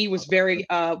 And she was very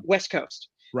West Coast.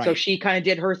 Right. So she kind of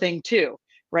did her thing too.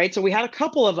 Right. So we had a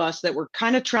couple of us that were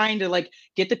kind of trying to like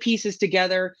get the pieces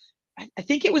together. I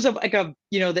think it was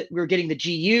that we were getting the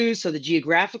GUs. So the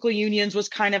geographical unions was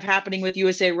kind of happening with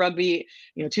USA Rugby.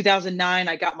 2009,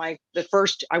 I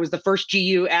was the first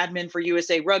GU admin for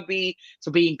USA Rugby.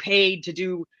 So being paid to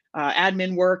do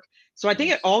admin work. So I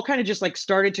think it all kind of just like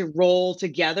started to roll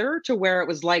together to where it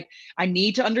was like, I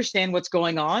need to understand what's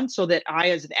going on so that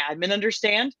I as an admin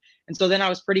understand. And so then I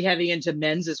was pretty heavy into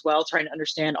men's as well, trying to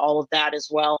understand all of that as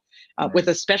well, with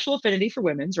a special affinity for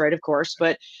women's, right, of course,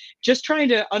 but just trying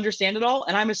to understand it all.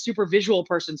 And I'm a super visual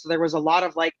person. So there was a lot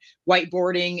of like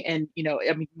whiteboarding and,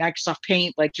 Microsoft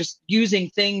Paint, like just using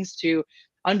things to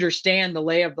understand the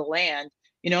lay of the land,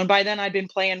 and by then I'd been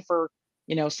playing for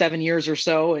 7 years or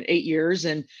so and 8 years.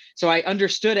 And so I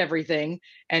understood everything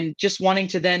and just wanting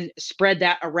to then spread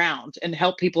that around and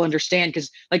help people understand.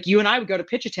 Cause like you and I would go to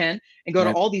Pitch-A-Tent and go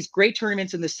to all these great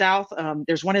tournaments in the South.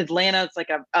 There's one in Atlanta. It's like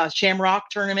a Shamrock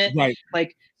tournament,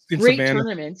 like in great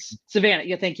tournaments. Savannah.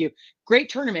 Yeah. Thank you. Great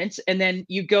tournaments. And then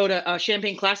you go to a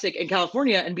Champagne Classic in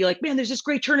California and be like, man, there's this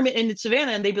great tournament in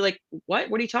Savannah. And they'd be like,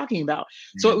 what are you talking about?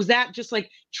 So it was that just like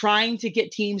trying to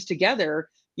get teams together,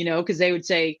 cause they would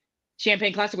say,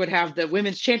 Champagne Classic would have the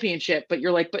women's championship, but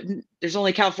you're like, but there's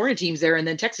only California teams there. And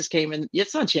then Texas came and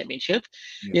it's not a championship,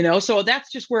 so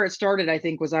that's just where it started. I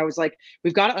think I was like,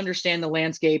 we've got to understand the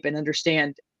landscape and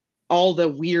understand all the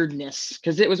weirdness.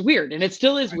 Cause it was weird and it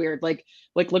still is weird. Like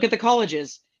look at the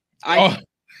colleges. I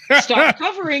stopped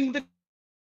covering the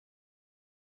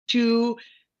two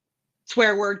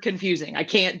swear word confusing. I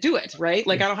can't do it, right?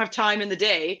 Like I don't have time in the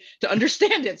day to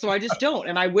understand it. So I just don't.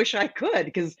 And I wish I could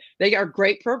because they are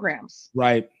great programs.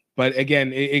 Right. But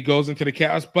again, it goes into the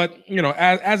chaos. But,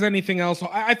 as anything else,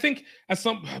 I think that's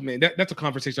a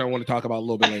conversation I want to talk about a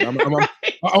little bit later.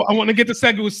 I want to get the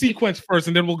segment sequence first,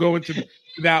 and then we'll go into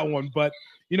that one. But,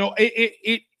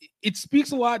 it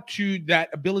speaks a lot to that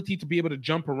ability to be able to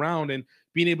jump around and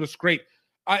being able to scrape.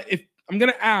 If I'm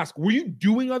going to ask, were you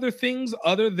doing other things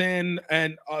other than a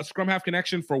Scrumhalf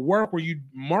connection for work? Were you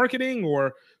marketing,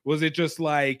 or was it just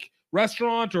like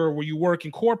restaurant, or were you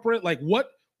working corporate? Like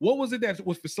what what was it that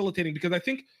was facilitating? Because I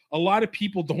think a lot of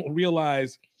people don't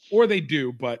realize, or they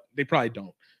do, but they probably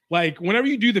don't. Like whenever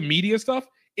you do the media stuff,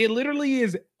 it literally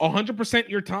is 100%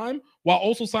 your time, while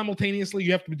also simultaneously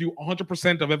you have to do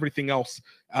 100% of everything else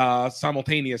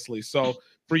simultaneously. So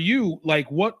for you, like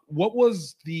what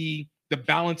was the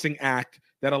balancing act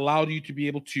that allowed you to be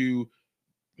able to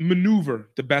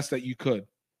maneuver the best that you could?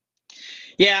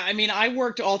 Yeah, I mean, I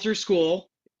worked all through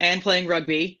school and playing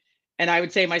rugby, and I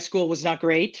would say my school was not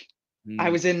great.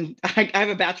 I have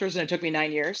a bachelor's and it took me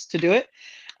 9 years to do it.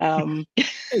 Hey,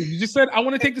 you just said I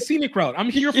want to take the scenic route.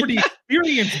 I'm here for the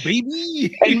experience,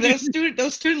 baby. And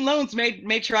those student loans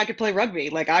made sure I could play rugby.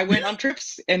 Like I went on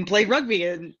trips and played rugby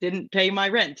and didn't pay my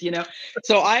rent, you know.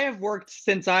 So I have worked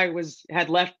since I had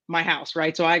left my house,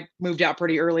 right? So I moved out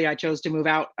pretty early. I chose to move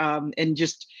out and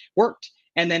just worked,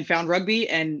 and then found rugby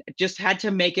and just had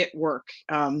to make it work.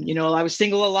 You know, I was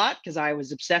single a lot because I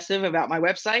was obsessive about my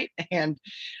website, and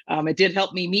it did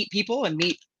help me meet people and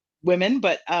meet women.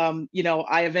 But, you know,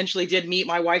 I eventually did meet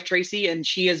my wife, Tracy, and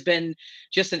she has been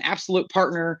just an absolute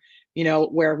partner, you know,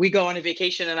 where we go on a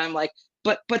vacation and I'm like,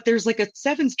 but there's like a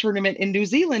sevens tournament in New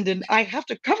Zealand and I have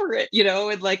to cover it, you know,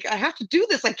 and like, I have to do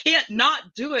this. I can't not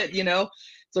do it, you know?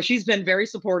 So she's been very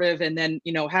supportive. And then,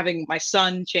 you know, having my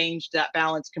son changed that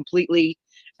balance completely.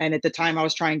 And at the time I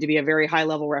was trying to be a very high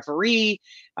level referee.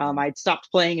 I'd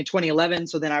stopped playing in 2011.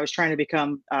 So then I was trying to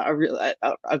become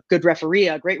a good referee,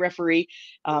 a great referee.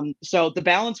 So the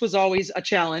balance was always a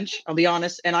challenge, I'll be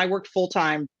honest. And I worked full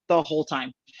time the whole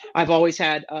time. I've always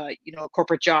had, you know, a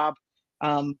corporate job.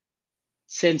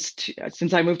 Since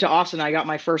I moved to Austin, I got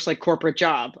my first like corporate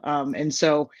job. And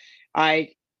so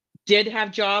I did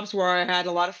have jobs where I had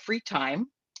a lot of free time,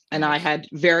 and I had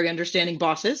very understanding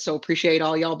bosses. So appreciate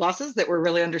all y'all bosses that were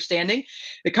really understing.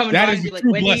 They come and find me like,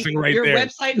 Wendy, right your there.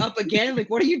 website up again. Like,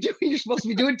 what are you doing? You're supposed to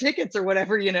be doing tickets or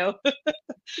whatever, you know?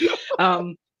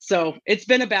 So it's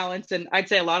been a balance, and I'd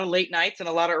say a lot of late nights and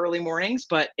a lot of early mornings,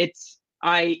 but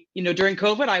you know, during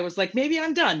COVID, I was like, maybe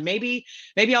I'm done. Maybe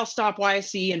I'll stop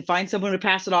YSC and find someone to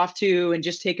pass it off to and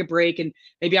just take a break, and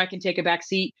maybe I can take a back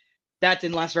seat. That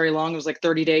didn't last very long. It was like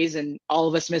 30 days and all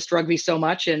of us missed rugby so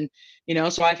much. And, you know,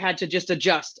 so I've had to just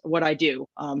adjust what I do.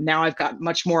 Now I've got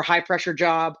much more high pressure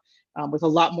job with a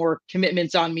lot more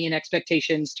commitments on me and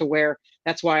expectations, to where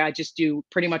that's why I just do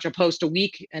pretty much a post a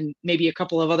week and maybe a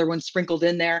couple of other ones sprinkled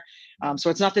in there. So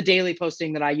it's not the daily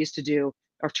posting that I used to do,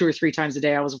 or 2 or 3 times a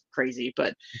day. I was crazy,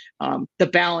 but the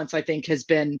balance, I think, has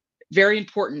been very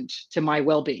important to my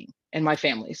well-being and my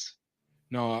family's.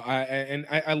 No,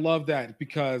 I love that,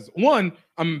 because one,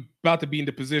 I'm about to be in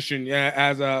the position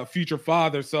as a future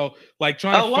father. So like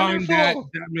trying to find that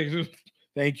makes,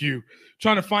 thank you.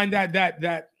 Trying to find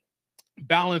that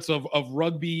balance of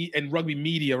rugby and rugby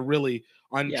media, really,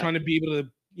 on trying to be able to,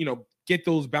 you know, get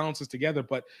those balances together.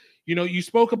 But, you know, you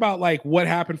spoke about like what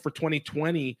happened for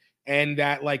 2020 and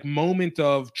that like moment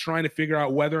of trying to figure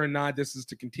out whether or not this is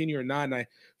to continue or not. And I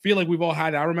feel like we've all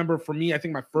had it. I remember for me, I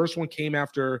think my first one came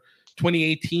after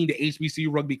 2018, the HBCU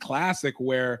Rugby Classic,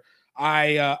 where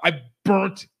I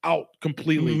burnt out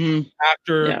completely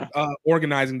after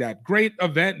organizing that great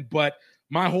event, but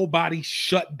my whole body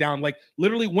shut down, like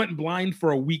literally went blind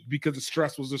for a week because the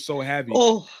stress was just so heavy.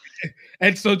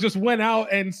 And so just went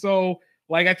out. And so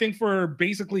like, I think for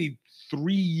basically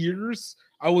 3 years,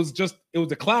 it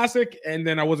was a classic, and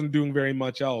then I wasn't doing very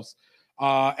much else.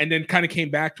 And then kind of came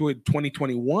back to it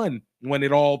 2021 when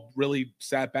it all really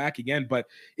sat back again. But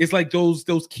it's like those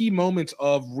key moments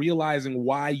of realizing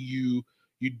why you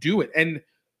do it. And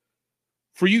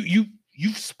for you've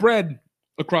spread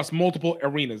across multiple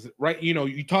arenas, right? You know,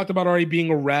 you talked about already being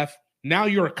a ref. Now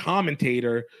you're a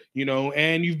commentator, you know,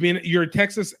 and you're a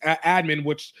Texas admin,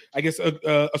 which I guess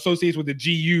associates with the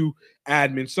GU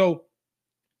admin. So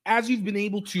as you've been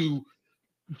able to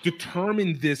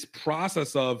determine this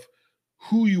process of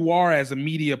who you are as a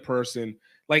media person,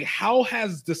 like how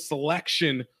has the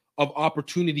selection of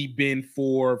opportunity been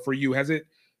for you? Is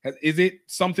it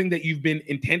something that you've been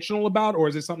intentional about, or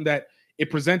is it something that it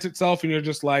presents itself and you're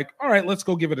just like, all right, let's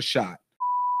go give it a shot?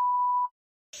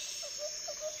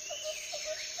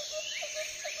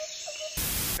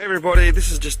 Hey everybody,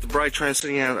 this is just the Bray Train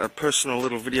sending out a personal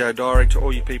little video diary to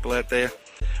all you people out there,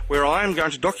 where I am going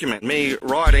to document me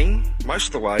riding most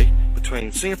of the way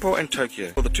between Singapore and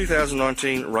Tokyo for the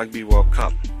 2019 Rugby World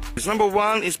Cup. Number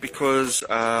one is because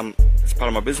as part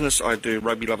of my business I do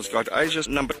Rugby Lovers Guide to Asia.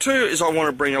 Number two is I want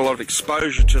to bring a lot of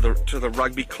exposure to the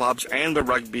rugby clubs and the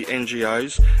rugby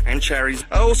NGOs and charities.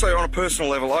 Also on a personal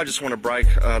level, I just want to break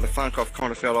the funk I've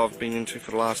kind of felt I've been into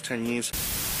for the last 10 years.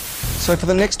 So for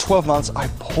the next 12 months, I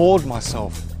poured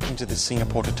myself into the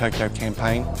Singapore to Tokyo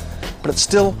campaign. But it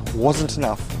still wasn't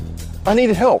enough. I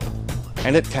needed help,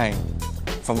 and it came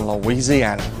from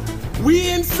Louisiana. We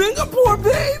in Singapore,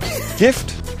 baby!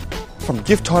 Gift from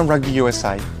Gift Time Rugby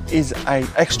USA is a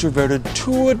extroverted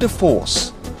tour de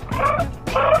force.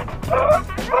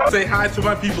 Say hi to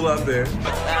my people out there.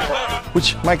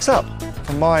 Which makes up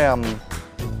for my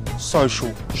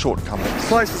social shortcomings. This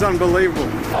place is unbelievable.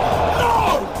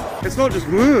 No! It's not just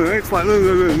it's like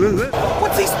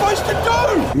What's he supposed to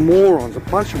do? morons, a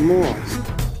bunch of morons.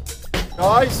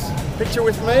 Guys, picture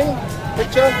with me.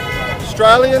 Picture.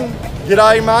 Australian.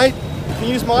 G'day, mate. You can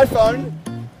use my phone.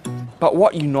 But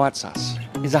what unites us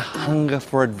is a hunger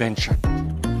for adventure.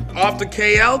 Off to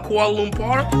KL, Kuala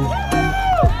Lumpur.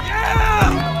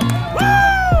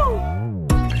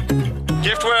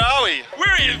 Gift, where are we?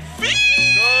 We're in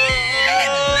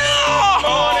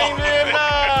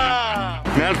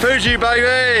Mount Fuji,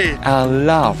 baby! Our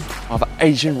love of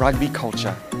Asian rugby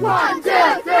culture. 1,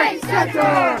 2, 3,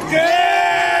 center!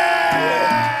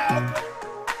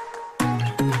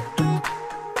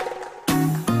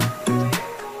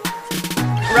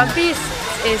 Rugby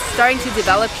is starting to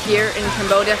develop here in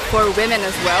Cambodia for women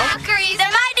as well. Valkyries, the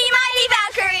mighty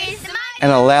Valkyries!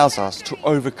 And allows us to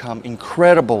overcome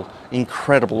incredible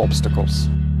obstacles.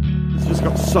 It's just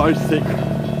got so thick.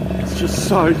 It's just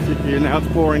so thick here. Now it's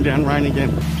pouring down rain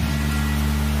again.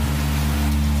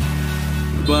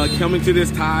 But coming to this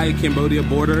Thai-Cambodia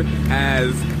border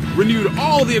has renewed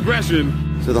all the aggression.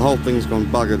 So the whole thing's gone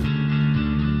buggered.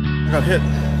 I got hit.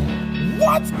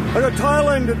 What? I got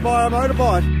tail-ended by a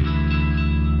motorbike.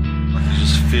 I can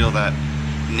just feel that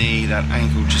knee, that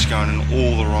ankle just going in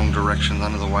all the wrong directions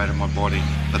under the weight of my body.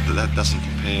 But that doesn't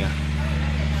compare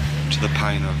to the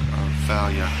pain of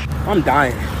failure. I'm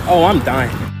dying. Oh, I'm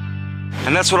dying.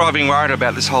 And that's what I've been worried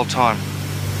about this whole time.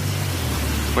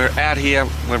 We're out here,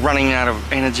 we're running out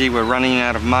of energy, we're running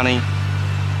out of money,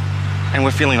 and we're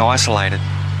feeling isolated.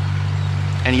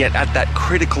 And yet at that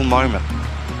critical moment,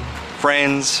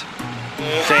 friends,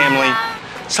 family,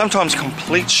 sometimes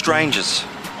complete strangers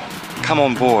come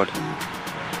on board.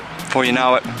 Before you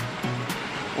know it,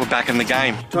 we're back in the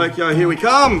game. Tokyo, here we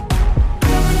come!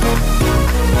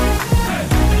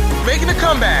 Making a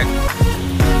comeback.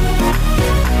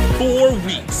 4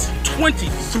 weeks,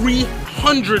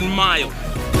 2,300 miles.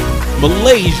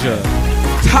 Malaysia,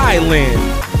 Thailand,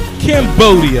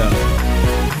 Cambodia,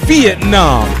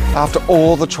 Vietnam. After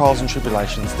all the trials and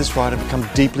tribulations, this ride had become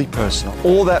deeply personal.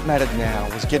 All that mattered now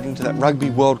was getting to that Rugby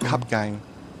World Cup game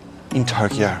in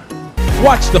Tokyo.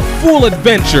 Watch the full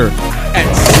adventure at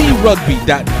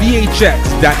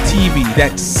crugby.vhx.tv.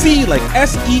 That's C like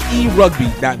SEE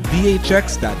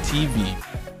rugby.vhx.tv.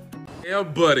 Yeah,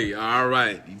 buddy. All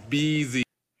right. Be easy.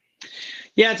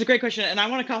 Yeah, it's a great question. And I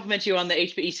want to compliment you on the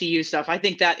HBECU stuff. I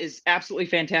think that is absolutely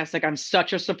fantastic. I'm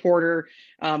such a supporter.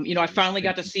 I finally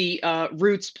got to see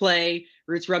Roots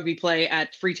Rugby play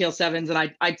at Freetail Sevens,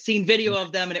 and I'd seen video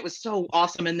of them, and it was so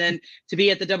awesome. And then to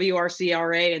be at the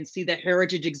WRCRA and see the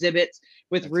heritage exhibits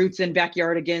with Roots and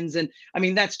Backyardigans, and I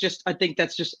mean I think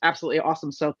that's just absolutely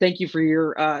awesome. So thank you for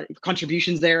your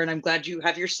contributions there, and I'm glad you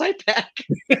have your site back.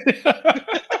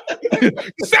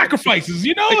 Sacrifices,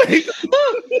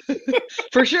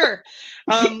 For sure.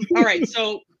 All right,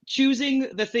 so choosing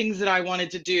the things that I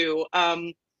wanted to do.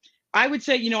 I would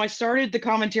say, I started the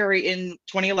commentary in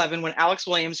 2011 when Alex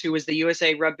Williams, who was the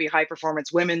USA Rugby High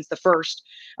Performance Women's, the first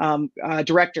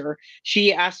director,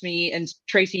 she asked me and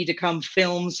Tracy to come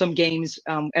film some games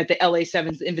at the LA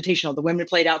Sevens Invitational. The women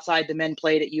played outside, the men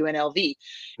played at UNLV.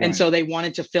 And so they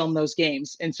wanted to film those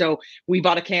games. And so we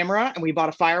bought a camera and we bought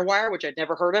a Firewire, which I'd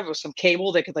never heard of. It was some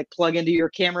cable that could plug into your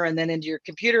camera and then into your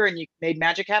computer, and you made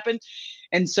magic happen.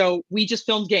 And so we just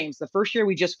filmed games. The first year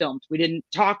we just filmed. We didn't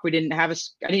talk. I didn't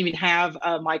even have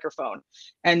a microphone.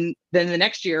 And then the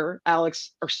next year,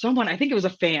 Alex or someone, I think it was a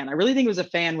fan. I really think it was a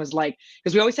fan, was like,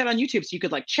 because we always had on YouTube, so you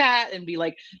could chat and be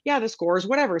like, yeah, the scores,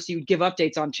 whatever. So you would give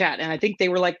updates on chat. And I think they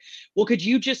were like, well, could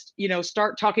you just,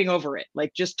 start talking over it?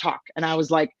 Just talk. And I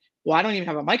was like, well, I don't even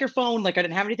have a microphone. I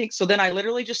didn't have anything. So then I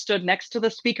literally just stood next to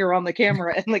the speaker on the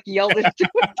camera and yelled into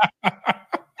it.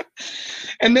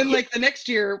 And then the next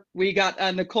year we got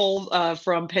Nicole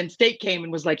from Penn State came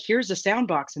and was like, here's a sound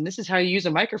box and this is how you use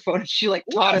a microphone. And she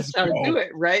taught us how to do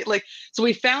it. Right. So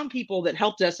we found people that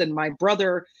helped us, and my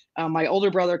brother, my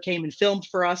older brother, came and filmed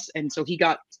for us. And so he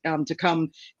got to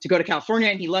go to California,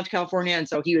 and he loved California. And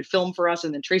so he would film for us.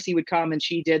 And then Tracy would come and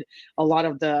she did a lot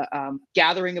of the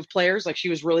gathering of players. She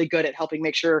was really good at helping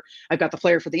make sure I got the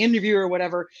player for the interview or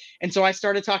whatever. And so I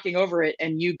started talking over it,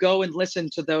 and you go and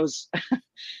listen to those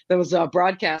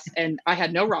broadcasts, and I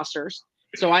had no rosters.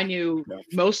 So I knew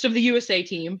most of the USA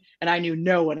team and I knew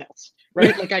no one else.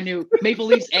 right? Like I knew Maple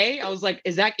Leafs A. I was like,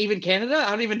 is that even Canada?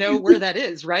 I don't even know where that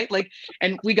is, right? Like,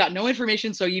 and we got no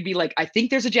information. So you'd be like, I think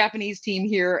there's a Japanese team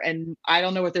here, and I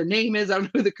don't know what their name is. I don't know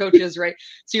who the coach is, right?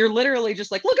 So you're literally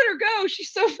just like, look at her go,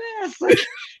 she's so fast. Like,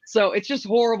 so it's just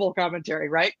horrible commentary,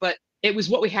 right? But it was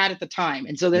what we had at the time.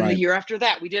 And so then the year after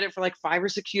that, we did it for like 5 or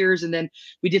 6 years. And then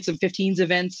we did some 15s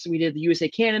events. We did the USA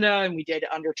Canada, and we did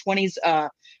under 20s,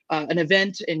 an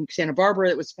event in Santa Barbara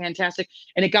that was fantastic.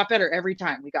 And it got better every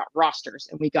time. We got rosters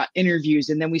and we got interviews.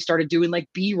 And then we started doing like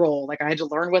B-roll. Like I had to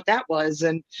learn what that was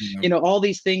and, you know, all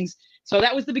these things. So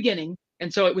that was the beginning.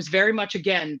 And so it was very much,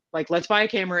 again, like, let's buy a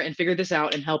camera and figure this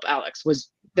out and help Alex was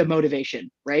the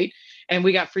motivation, right? And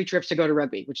we got free trips to go to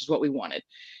rugby, which is what we wanted.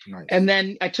 Nice. And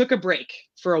then I took a break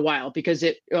for a while because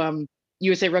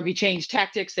USA Rugby changed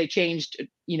tactics. They changed,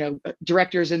 you know,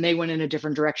 directors, and they went in a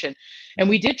different direction. And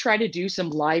we did try to do some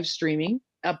live streaming,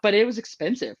 but it was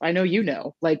expensive. I know, you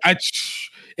know, like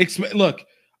look,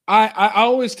 I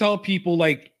always tell people,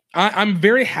 like, I'm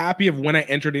very happy of when I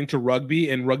entered into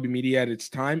rugby and rugby media at its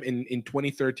time in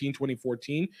 2013,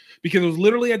 2014, because it was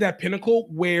literally at that pinnacle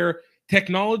where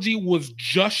technology was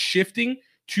just shifting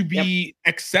to be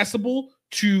accessible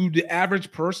to the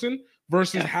average person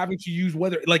versus having to use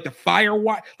like the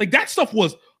Firewire. Like that stuff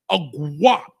was a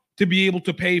guap to be able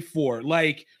to pay for.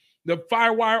 Like the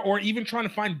Firewire, or even trying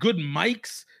to find good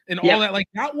mics and all that. Like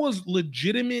that was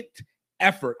legitimate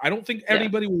effort. I don't think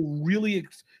anybody will really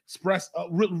express,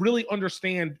 really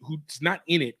understand who's not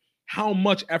in it, how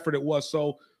much effort it was.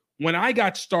 So when I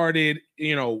got started,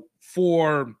 you know,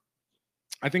 for,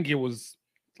 I think it was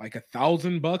like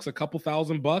 $1,000, a couple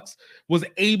 $1,000, was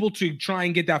able to try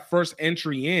and get that first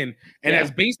entry in. And as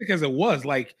basic as it was,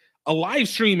 like a live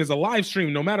stream is a live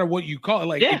stream, no matter what you call it.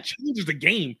 Like it changes the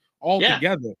game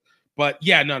altogether. But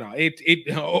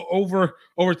it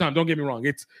over time, don't get me wrong,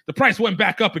 it's the price went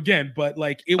back up again, but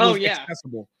like it was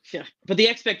accessible. Yeah, but the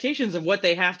expectations of what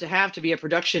they have to be a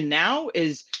production now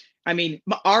is, I mean,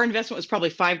 our investment was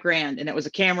probably $5,000, and it was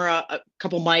a camera, a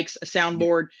couple mics, a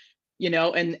soundboard, you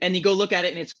know, and you go look at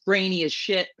it and it's grainy as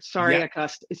shit. Sorry, I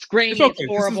cussed. It's grainy. It's, okay.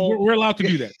 It's horrible. We're allowed to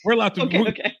do that. We're allowed to.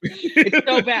 Okay. It's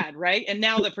so bad, right? And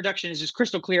now the production is just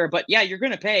crystal clear. But yeah, you're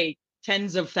going to pay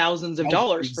tens of thousands of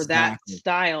dollars for that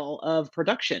style of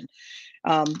production.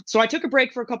 So I took a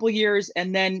break for a couple of years,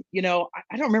 and then, you know,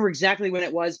 I don't remember exactly when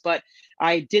it was, but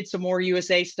I did some more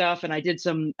USA stuff, and I did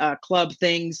some club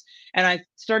things, and I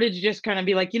started to just kind of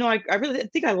be like, you know, I really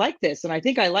think I like this, and I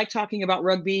think I like talking about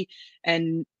rugby.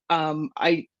 And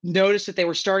I noticed that they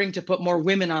were starting to put more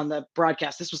women on the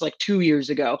broadcast. This was like 2 years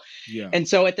ago. Yeah. And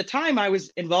so at the time I was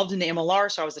involved in the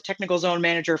MLR. So I was the technical zone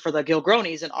manager for the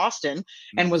Gilgronis in Austin,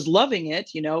 and was loving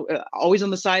it, you know, always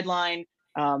on the sideline,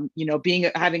 you know,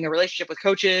 having a relationship with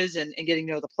coaches and getting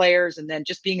to know the players, and then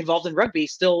just being involved in rugby,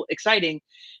 still exciting.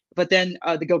 But then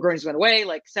the Gilgronis went away,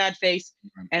 like sad face.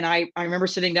 And I remember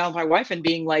sitting down with my wife and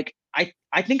being like, I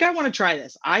think I want to try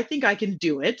this. I think I can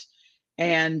do it.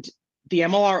 And the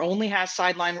MLR only has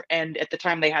sideline, and at the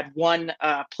time they had one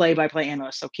play-by-play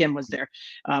analyst. So Kim was there.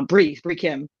 Bree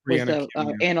Kim was the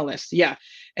analyst. Yeah.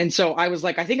 And so I was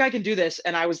like, I think I can do this.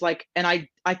 And I was like, and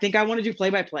I think I want to do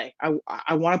play-by-play.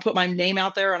 I want to put my name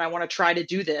out there, and I want to try to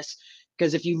do this.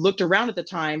 Because if you looked around at the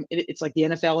time, it's like the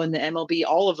NFL and the MLB,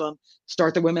 all of them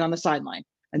start the women on the sideline,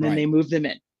 and then they move them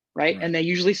in. Right. And they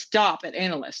usually stop at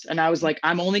analyst. And I was like,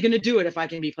 I'm only going to do it if I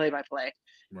can be play-by-play.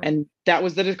 Right. And that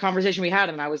was the conversation we had.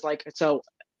 And I was like, so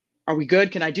are we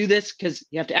good? Can I do this? Because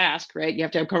you have to ask, right? You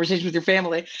have to have conversations with your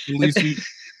family.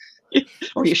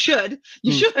 Or you should.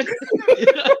 You should.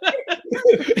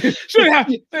 Should have,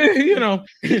 you know,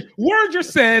 words are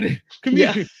said,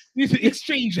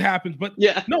 exchange happens. But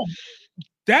no,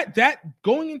 that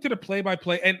going into the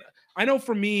play-by-play, and I know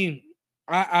for me,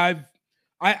 I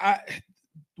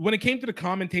when it came to the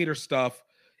commentator stuff,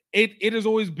 it has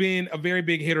always been a very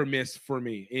big hit or miss for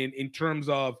me in terms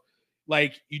of,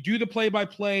 like, you do the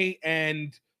play-by-play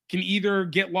and can either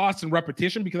get lost in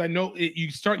repetition, because I know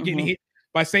you start getting hit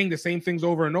by saying the same things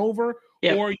over and over,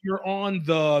 or you're on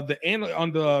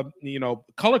the you know,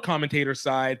 color commentator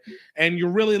side, and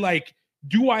you're really like,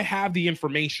 do I have the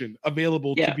information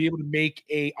available to be able to make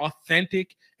a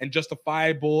authentic and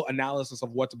justifiable analysis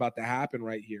of what's about to happen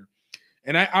right here?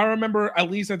 And I remember,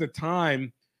 at least at the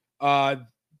time,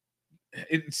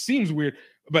 it seems weird,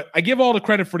 but I give all the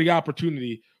credit for the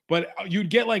opportunity. But you'd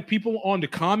get like people on the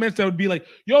comments that would be like,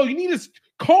 yo, you need to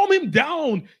calm him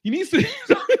down. He needs to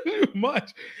do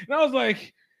much. And I was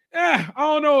like, I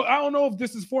don't know. I don't know if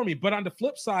this is for me. But on the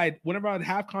flip side, whenever I'd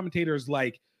have commentators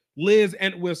like Liz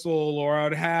Entwistle, or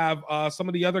I'd have some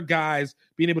of the other guys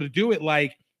being able to do it,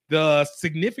 like the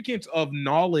significance of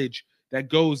knowledge that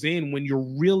goes in when you're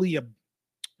really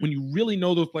when you really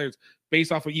know those players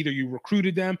based off of either you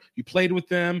recruited them, you played with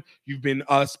them, you've been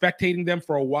spectating them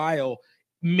for a while,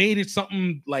 made it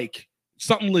something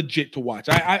legit to watch.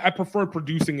 I prefer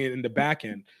producing it in the back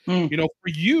end. You know, for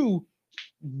you,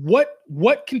 what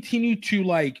continues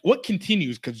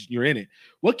because you're in it,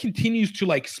 what continues to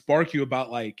like spark you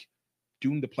about like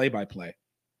doing the play-by-play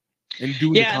and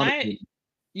doing the commentating?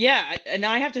 And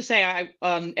I have to say,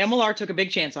 MLR took a big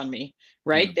chance on me,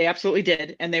 right? Yeah. They absolutely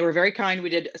did. And they were very kind. We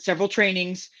did several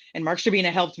trainings, and Mark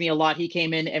Stabina helped me a lot. He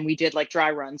came in and we did like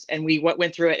dry runs, and we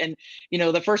went through it. And, you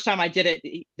know, the first time I did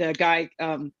it, the guy,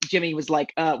 Jimmy, was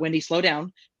like, Wendy, slow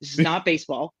down. This is not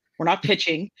baseball. We're not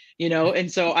pitching, you know?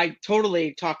 And so I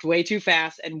totally talked way too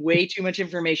fast and way too much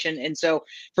information. And so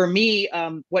for me,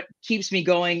 what keeps me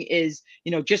going is,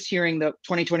 you know, just hearing the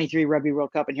 2023 Rugby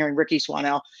World Cup and hearing Ricky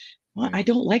Swanell. Well, I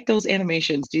don't like those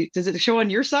animations. Does it show on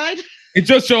your side? It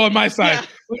just show on my side.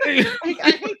 Yeah. I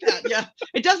hate that. Yeah,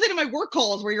 it does it in my work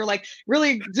calls where you're like really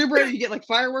exuberant. You get like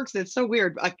fireworks. It's so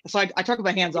weird. I talk with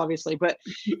my hands, obviously, but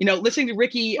you know, listening to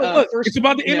Ricky. Look, first, it's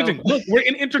about the imaging. Look, we're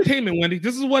in entertainment, Wendy.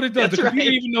 This is what it does. That's The computer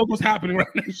right. even knows what's happening right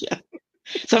now. Yeah.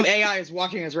 Some AI is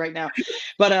watching us right now,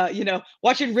 but you know,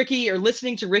 watching Ricky or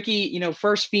listening to Ricky, you know,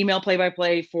 first female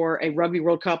play-by-play for a Rugby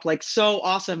World Cup, like so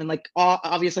awesome. And like,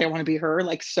 obviously I want to be her,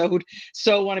 like so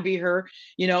want to be her,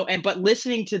 you know, but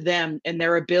listening to them and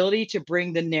their ability to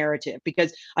bring the narrative,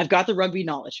 because I've got the rugby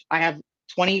knowledge. I have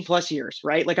 20 plus years,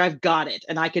 right? Like I've got it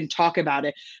and I can talk about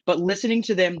it, but listening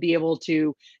to them be able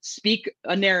to speak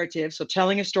a narrative. So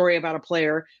telling a story about a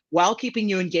player while keeping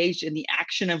you engaged in the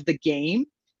action of the game.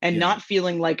 And not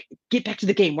feeling like, get back to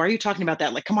the game. Why are you talking about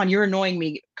that? Like, come on, you're annoying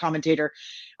me, commentator.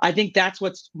 I think that's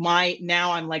what's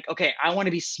now I'm like, okay, I want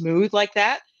to be smooth like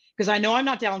that. Because I know I'm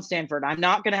not Dallin Stanford. I'm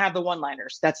not going to have the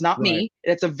one-liners. That's not me.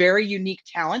 It's a very unique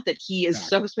talent that he is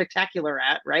so spectacular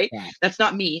at, right? That's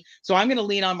not me. So I'm going to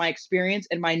lean on my experience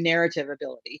and my narrative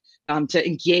ability to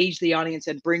engage the audience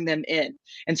and bring them in.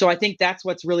 And so I think that's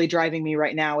what's really driving me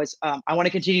right now is I want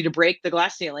to continue to break the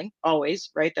glass ceiling always,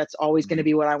 right? That's always going to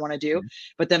be what I want to do.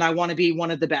 But then I want to be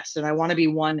one of the best, and I want to be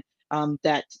one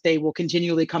that they will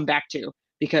continually come back to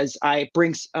because I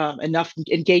bring enough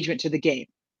engagement to the game.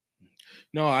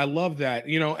 No, I love that.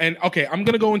 You know, and okay, I'm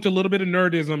going to go into a little bit of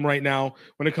nerdism right now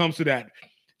when it comes to that.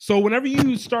 So whenever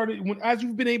you started, as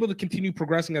you've been able to continue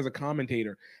progressing as a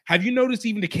commentator, have you noticed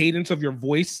even the cadence of your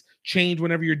voice change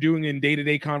whenever you're doing in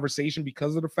day-to-day conversation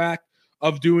because of the fact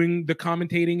of doing the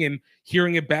commentating and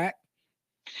hearing it back?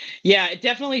 Yeah, it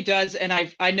definitely does. And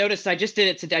I noticed, I just did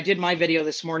it today. I did my video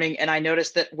this morning, and I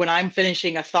noticed that when I'm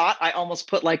finishing a thought, I almost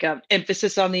put like a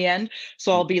emphasis on the end.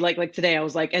 So I'll be like today, I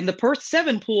was like, and the Perth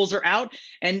 7 pools are out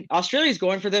and Australia's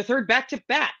going for their third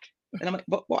back-to-back. And I'm like,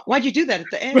 but why'd you do that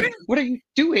at the end? What are you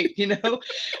doing? You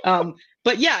know?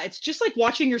 But yeah, it's just like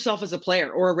watching yourself as a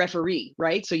player or a referee,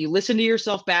 right? So you listen to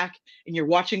yourself back and you're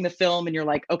watching the film and you're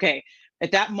like, okay,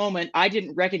 at that moment, I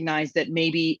didn't recognize that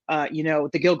maybe, you know,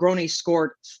 the Gilgronis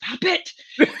scored. Stop it.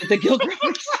 The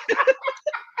Gilgronis.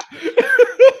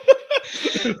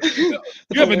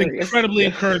 You have an incredibly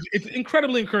encouraging. It's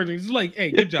incredibly encouraging. It's like,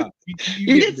 hey, good job.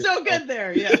 You did so good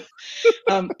there. Yeah.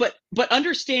 But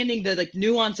understanding the like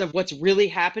nuance of what's really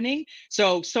happening.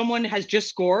 So someone has just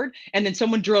scored and then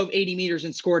someone drove 80 meters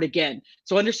and scored again.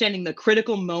 So understanding the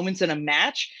critical moments in a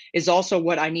match is also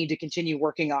what I need to continue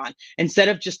working on instead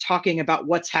of just talking about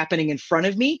what's happening in front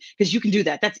of me, because you can do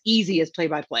that. That's easy as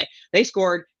play-by-play. They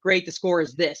scored. Great. The score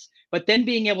is this. But then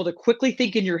being able to quickly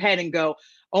think in your head and go,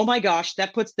 oh my gosh,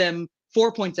 that puts them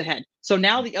 4 points ahead. So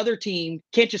now the other team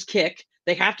can't just kick.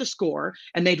 They have to score,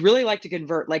 and they'd really like to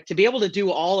convert. Like to be able to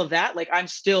do all of that, like I'm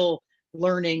still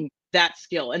learning that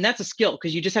skill. And that's a skill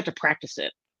because you just have to practice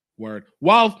it. Word.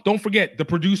 While don't forget the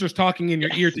producer's talking in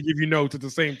your ear to give you notes at the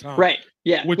same time. Right.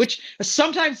 Yeah. Which is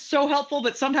sometimes so helpful,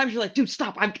 but sometimes you're like, dude,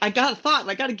 stop. I got a thought.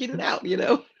 I got to get it out, you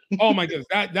know? Oh my goodness.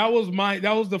 That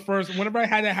was the first. Whenever I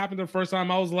had that happen the first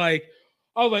time, I was like,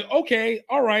 okay,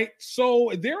 all right.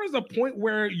 So there is a point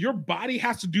where your body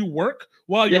has to do work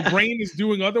while your brain is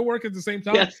doing other work at the same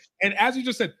time. Yes. And as you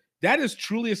just said, that is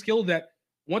truly a skill that,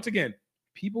 once again,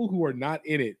 people who are not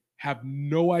in it have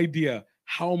no idea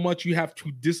how much you have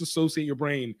to disassociate your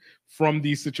brain from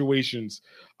these situations.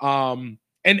 And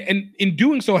in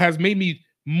doing so has made me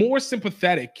more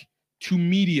sympathetic to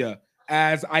media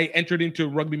as I entered into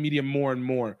rugby media more and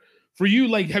more. For you,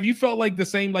 like, have you felt like the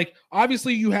same? Like,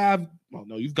 obviously you have, well,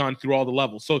 no, you've gone through all the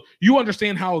levels, so you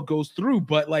understand how it goes through.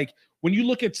 But like, when you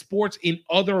look at sports in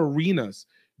other arenas,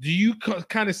 do you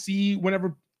kind of see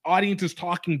whenever audience is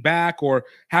talking back or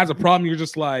has a problem, you're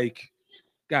just like,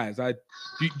 guys, I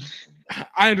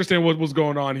understand what was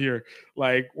going on here,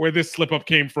 like where this slip up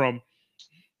came from?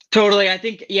 Totally. I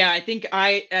think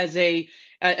I as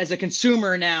a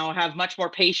consumer now have much more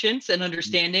patience and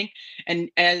understanding. And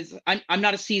as I'm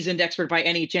not a seasoned expert by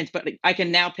any chance, but like, I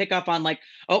can now pick up on like,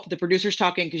 oh, the producer's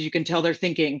talking because you can tell they're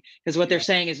thinking because what they're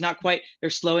saying is not quite, they're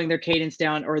slowing their cadence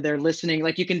down or they're listening.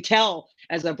 Like you can tell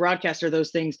as a broadcaster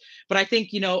those things. But I think,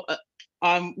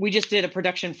 we just did a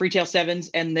production for Retail Sevens,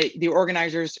 and the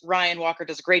organizers, Ryan Walker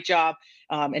does a great job,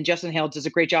 and Justin Hale does a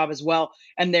great job as well.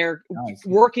 And they're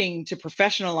working to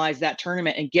professionalize that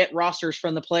tournament and get rosters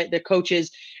from the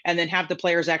coaches, and then have the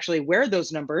players actually wear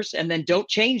those numbers, and then don't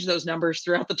change those numbers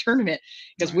throughout the tournament,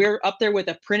 because we're up there with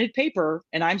a printed paper,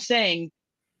 and I'm saying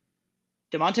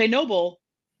DeMonte Noble,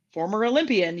 former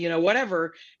Olympian,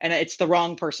 whatever, and it's the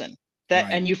wrong person.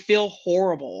 And you feel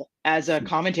horrible as a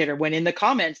commentator when in the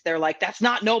comments they're like, that's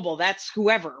not Noble, that's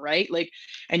whoever, right? Like,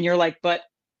 and you're like, but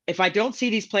if I don't see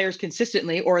these players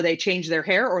consistently, or they change their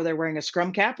hair, or they're wearing a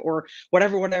scrum cap, or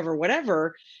whatever,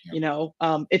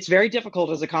 it's very difficult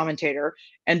as a commentator.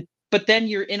 But then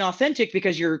you're inauthentic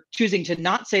because you're choosing to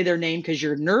not say their name because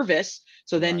you're nervous.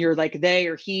 So then you're like they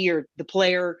or he or the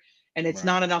player, and it's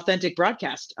not an authentic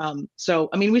broadcast. So,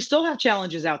 I mean, we still have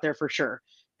challenges out there for sure.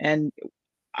 And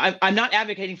I'm not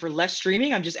advocating for less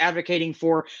streaming. I'm just advocating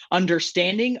for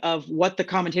understanding of what the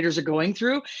commentators are going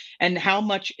through, and how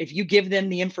much, if you give them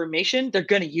the information, they're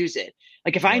going to use it.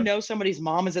 Like if I know somebody's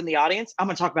mom is in the audience, I'm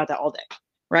going to talk about that all day.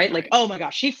 Right? Like, oh my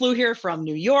gosh, she flew here from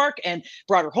New York and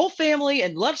brought her whole family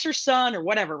and loves her son or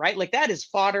whatever. Right? Like that is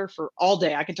fodder for all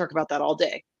day. I can talk about that all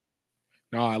day.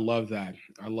 No, I love that.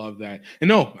 And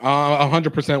no,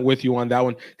 100% with you on that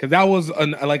one. Because that was,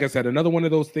 like I said, another one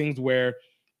of those things where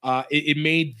it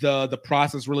made the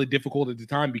process really difficult at the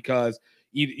time, because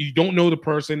you don't know the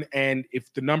person. And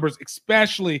if the numbers,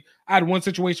 especially, I had one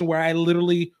situation where I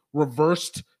literally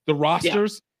reversed the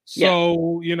rosters. Yeah.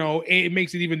 So, it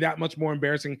makes it even that much more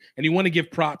embarrassing. And you want to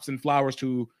give props and flowers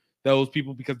to those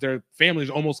people because their families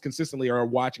almost consistently are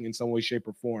watching in some way, shape,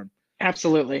 or form.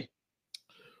 Absolutely.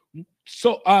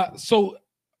 So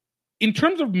in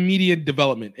terms of media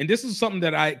development, and this is something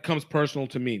that comes personal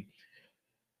to me.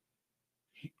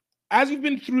 As you've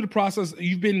been through the process,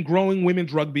 you've been growing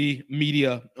women's rugby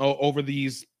media over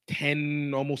these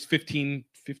 10, almost 15,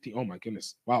 oh my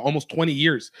goodness. Wow, almost 20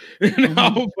 years. There's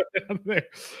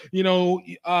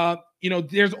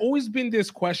always been this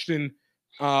question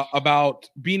about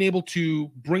being able to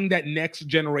bring that next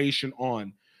generation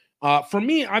on. For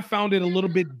me, I found it a little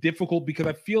bit difficult because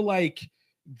I feel like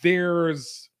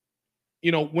there's,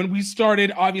 when we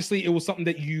started, obviously it was something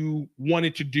that you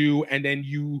wanted to do, and then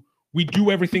we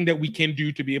do everything that we can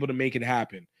do to be able to make it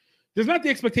happen. There's not the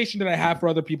expectation that I have for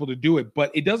other people to do it,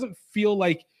 but it doesn't feel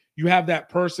like you have that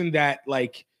person that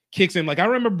like kicks in. Like I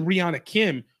remember Brianna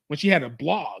Kim when she had a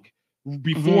blog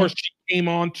before she came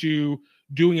on to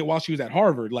doing it while she was at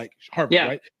Harvard, right?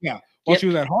 Yeah. While she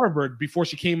was at Harvard before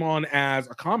she came on as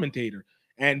a commentator.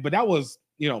 But that was,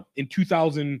 in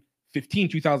 2015,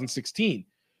 2016.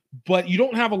 But you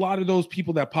don't have a lot of those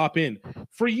people that pop in.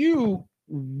 For you,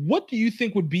 what do you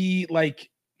think would be like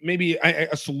maybe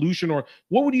a solution, or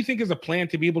what would you think is a plan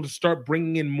to be able to start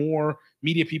bringing in more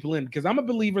media people in? Because I'm a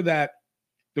believer that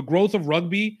the growth of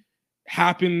rugby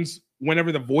happens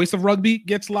whenever the voice of rugby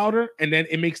gets louder, and then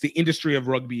it makes the industry of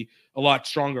rugby a lot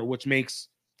stronger, which makes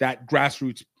that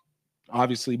grassroots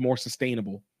obviously more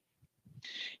sustainable.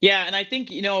 Yeah, and I think,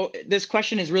 this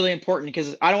question is really important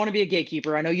because I don't want to be a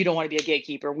gatekeeper. I know you don't want to be a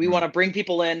gatekeeper. We want to bring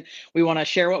people in. We want to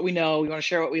share what we know. We want to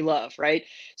share what we love, right?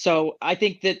 So I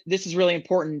think that this is really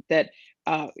important that,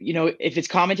 if it's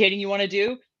commentating you want to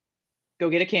do,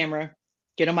 go get a camera,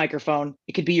 get a microphone.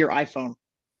 It could be your iPhone.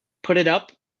 Put it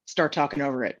up, start talking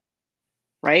over it,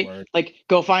 right? Word. Like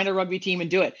go find a rugby team and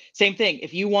do it. Same thing.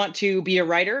 If you want to be a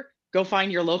writer, go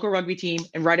find your local rugby team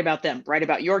and write about them, write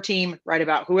about your team, write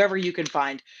about whoever you can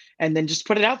find, and then just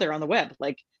put it out there on the web.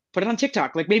 Like put it on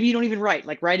TikTok. Like maybe you don't even write.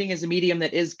 Like writing is a medium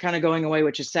that is kind of going away,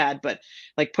 which is sad, but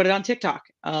like put it on TikTok.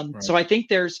 Right. So I think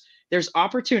there's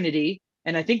opportunity,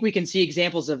 and I think we can see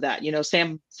examples of that.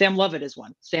 Sam Lovett is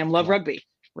one. Sam Love Rugby,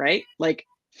 right? Like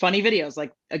funny videos.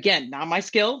 Like again, not my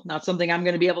skill, not something I'm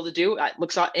going to be able to do. It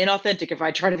looks inauthentic if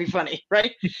I try to be funny,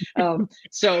 right?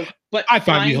 But I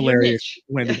find you hilarious,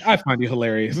 Wendy. Yeah. I find you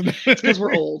hilarious. It's because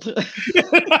we're old.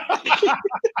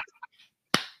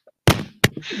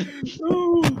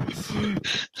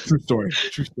 True story.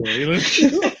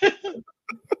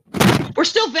 We're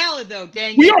still valid though,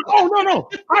 dang. We are. Oh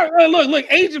no. Look.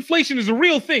 Age inflation is a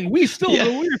real thing. We're still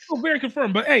very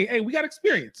confirmed. But hey, we got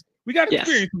experience. We got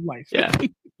experience in life. Yeah.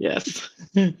 Yes.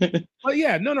 But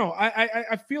yeah, no.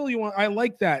 I feel you. I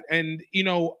like that. And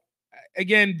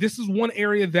again, this is one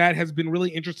area that has been really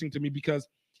interesting to me because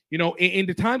you know, in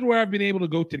the times where I've been able to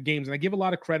go to the games, and I give a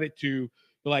lot of credit to,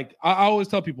 like, I always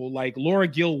tell people, like, Laura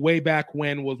Gill way back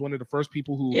when was one of the first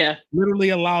people who literally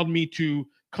allowed me to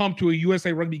come to a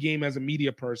USA Rugby game as a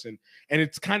media person. And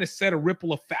it's kind of set a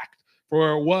ripple effect for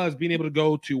where it was being able to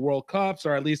go to World Cups,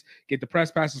 or at least get the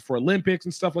press passes for Olympics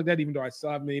and stuff like that, even though I still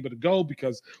haven't been able to go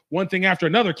because one thing after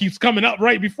another keeps coming up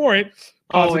right before it.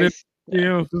 Positive, you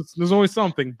know, there's always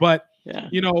something. But,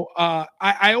 you know,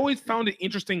 I always found it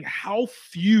interesting how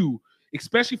few,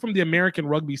 especially from the American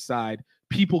rugby side,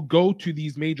 people go to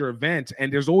these major events.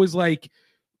 And there's always like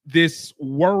this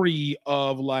worry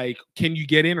of like, can you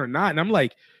get in or not? And I'm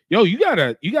like, yo, you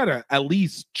gotta at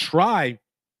least try.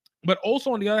 But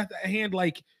also on the other hand,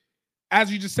 like,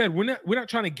 as you just said, we're not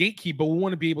trying to gatekeep, but we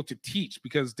want to be able to teach,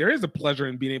 because there is a pleasure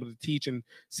in being able to teach and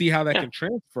see how that can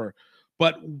transfer.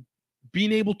 But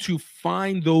being able to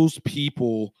find those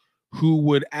people who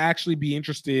would actually be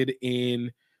interested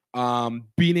in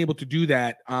being able to do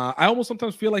that, I almost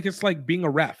sometimes feel like it's like being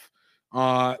a ref.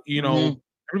 You know,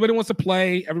 everybody wants to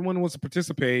play, everyone wants to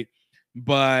participate,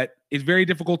 but it's very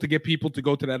difficult to get people to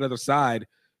go to that other side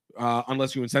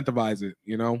unless you incentivize it,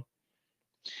 you know?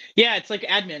 Yeah, it's like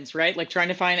admins, right? Like trying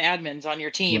to find admins on your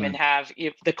team and have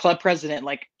the club president,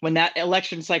 like when that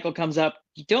election cycle comes up,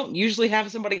 you don't usually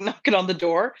have somebody knocking on the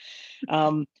door.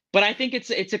 But I think it's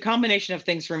a combination of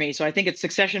things for me. So I think it's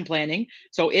succession planning.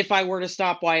 So if I were to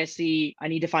stop YSC, I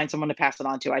need to find someone to pass it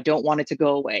on to. I don't want it to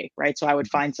go away, right? So I would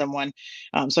find someone.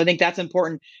 So I think that's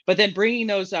important. But then bringing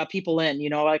those people in, you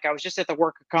know, like I was just at the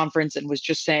work conference and was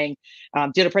just saying,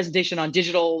 did a presentation on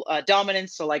digital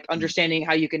dominance. So like understanding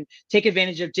how you can take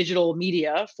advantage of digital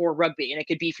media for rugby, and it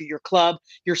could be for your club,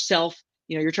 yourself.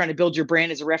 You know, you're trying to build your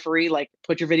brand as a referee, like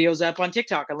put your videos up on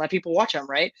TikTok and let people watch them,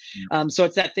 right? So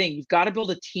it's that thing. You've got to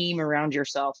build a team around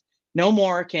yourself. No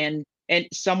more can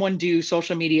someone do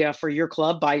social media for your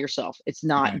club by yourself. It's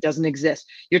not, it doesn't exist.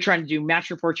 You're trying to do match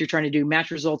reports, you're trying to do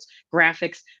match results,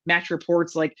 graphics, match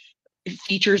reports, like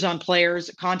features on players,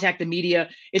 contact the media.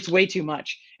 It's way too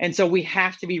much. And so we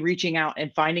have to be reaching out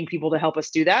and finding people to help us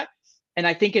do that. And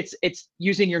I think it's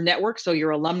using your network. So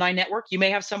your alumni network, you may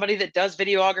have somebody that does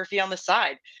videography on the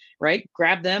side, right?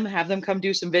 Grab them, have them come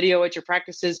do some video at your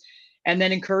practices, and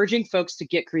then encouraging folks to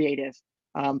get creative.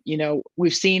 You know,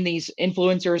 we've seen these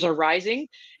influencers are rising,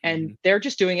 and they're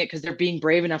just doing it because they're being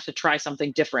brave enough to try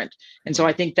something different. And so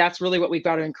I think that's really what we've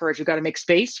got to encourage. We've got to make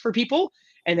space for people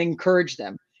and encourage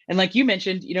them. And like you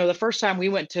mentioned, you know, the first time we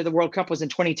went to the World Cup was in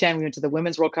 2010. We went to the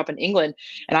Women's World Cup in England.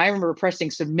 And I remember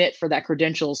pressing submit for that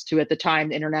credentials to, at the time,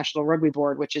 the International Rugby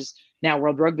Board, which is now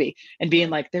World Rugby, and being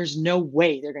like, there's no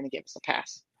way they're going to give us a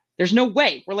pass. There's no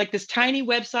way. We're like this tiny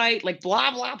website, like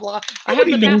blah, blah, blah. I have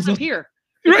the pass up here.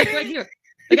 It's right here.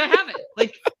 Like I have it.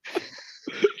 Like,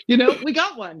 you know, we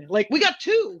got one. Like we got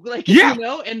two. Like, you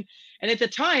know, and at the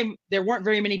time there weren't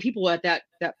very many people at that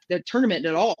tournament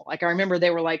at all. Like I remember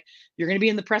they were like, you're going to be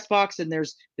in the press box and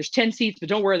there's 10 seats, but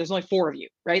don't worry, there's only 4 of you,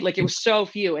 right? Like it was so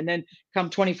few. And then come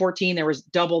 2014, there was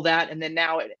double that. And then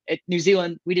now at New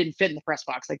Zealand, we didn't fit in the press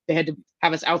box. Like they had to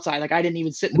have us outside. Like I didn't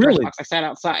even sit in the press box. I sat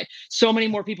outside. So many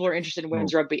more people are interested in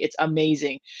women's rugby. It's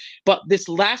amazing. But this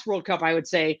last World Cup, I would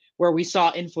say, where we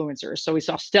saw influencers. So we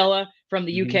saw Stella from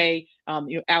the UK,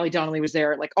 you know, Ali Donnelly was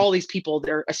there, like all these people,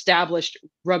 they're established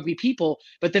rugby people,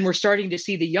 but then we're starting to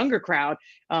see the younger crowd.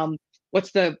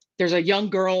 There's a young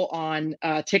girl on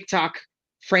TikTok,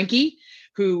 Frankie,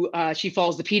 who she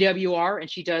follows the PWR and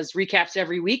she does recaps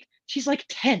every week. She's like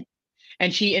 10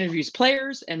 and she interviews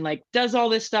players and like does all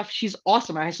this stuff. She's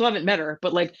awesome. I still haven't met her,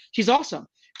 but like she's awesome.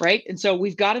 Right. And so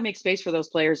we've got to make space for those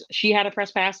players. She had a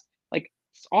press pass, like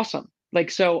it's awesome. Like,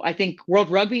 so I think World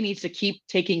Rugby needs to keep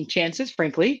taking chances,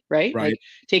 frankly, right? Like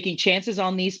taking chances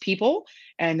on these people.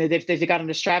 And if they've got an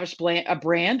established a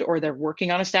brand or they're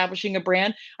working on establishing a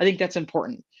brand, I think that's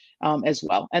important as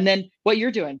well. And then what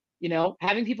you're doing, you know,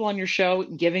 having people on your show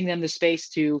and giving them the space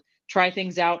to try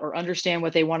things out or understand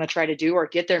what they want to try to do or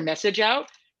get their message out,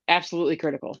 absolutely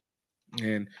critical.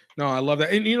 And no, I love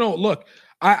that. And, you know, look,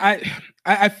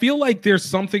 I feel like there's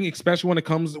something, especially when it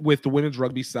comes with the women's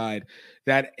rugby side,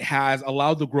 that has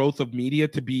allowed the growth of media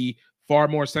to be far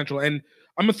more central. And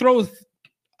I'm going to throw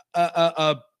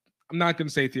I'm not going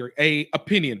to say theory, a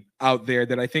opinion out there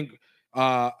that I think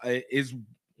is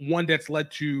one that's led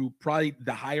to probably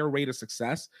the higher rate of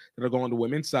success that are going on the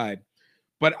women's side.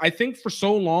 But I think for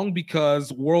so long,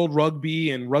 because World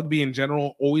Rugby and rugby in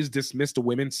general always dismissed the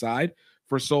women's side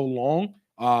for so long,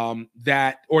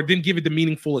 that, or didn't give it the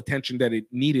meaningful attention that it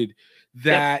needed,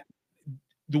 that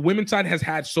the women's side has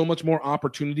had so much more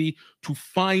opportunity to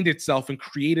find itself and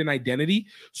create an identity.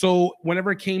 So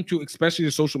whenever it came to especially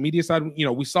the social media side,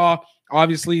 we saw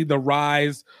obviously the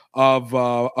rise of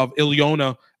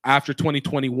Ilyona after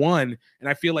 2021, and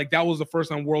I feel like that was the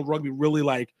first time World Rugby really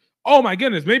like, oh my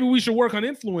goodness, maybe we should work on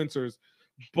influencers.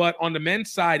 But on the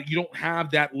men's side, you don't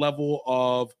have that level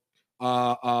of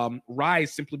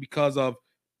rise simply because of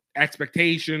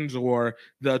expectations or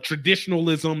the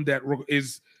traditionalism that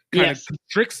is kind of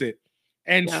constricts it.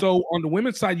 And so on the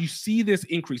women's side, you see this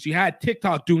increase. You had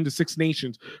TikTok doing the Six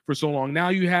Nations for so long. Now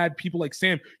you had people like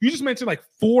Sam. You just mentioned like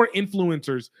 4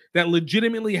 influencers that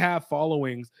legitimately have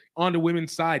followings on the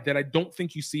women's side that I don't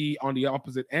think you see on the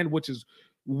opposite end, which is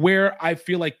where I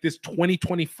feel like this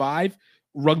 2025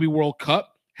 Rugby World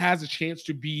Cup has a chance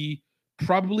to be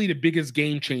probably the biggest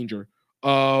game changer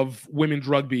of women's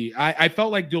rugby. I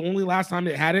felt like the only last time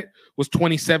it had it was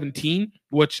 2017,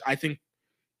 which I think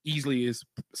easily is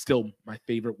still my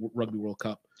favorite Rugby World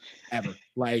Cup ever.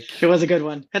 Like, it was a good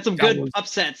one. Had some good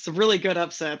upsets, some really good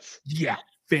upsets. Yeah,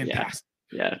 fantastic.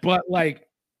 Yeah. But like,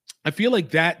 I feel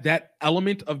like that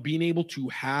element of being able to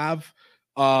have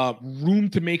room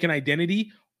to make an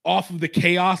identity off of the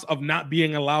chaos of not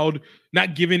being allowed,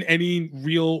 not given any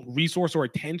real resource or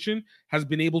attention, has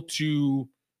been able to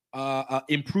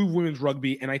improve women's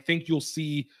rugby. And I think you'll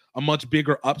see a much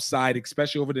bigger upside,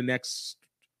 especially over the next,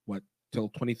 till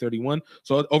 2031.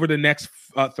 So over the next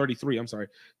 33, I'm sorry.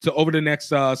 So over the next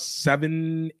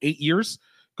 7-8 years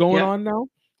going on now.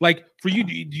 Like for you,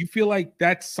 do you feel like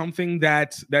that's something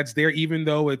that's there, even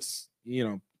though it's,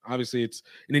 obviously it's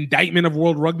an indictment of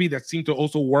world rugby that seemed to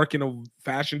also work in a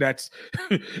fashion that's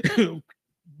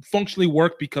functionally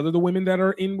worked because of the women that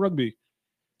are in rugby?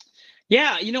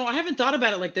 Yeah, I haven't thought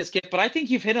about it like this, Gift, but I think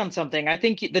you've hit on something. I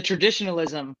think the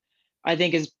traditionalism,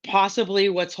 is possibly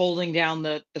what's holding down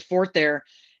the fort there.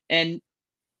 And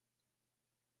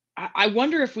I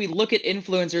wonder if we look at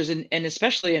influencers, and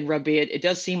especially in rugby, it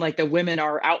does seem like the women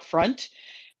are out front,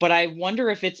 but I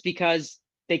wonder if it's because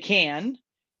they can.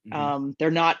 They're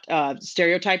not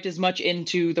stereotyped as much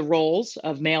into the roles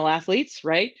of male athletes,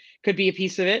 right? Could be a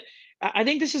piece of it. I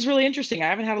think this is really interesting. I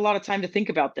haven't had a lot of time to think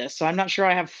about this, so I'm not sure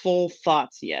I have full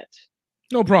thoughts yet.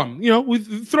 No problem. We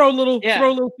throw a little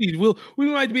seed. We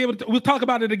might be able to. We'll talk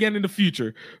about it again in the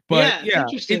future. But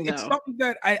it's something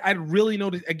that I really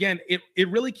noticed. Again, it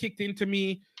really kicked into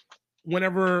me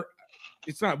whenever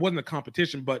it wasn't a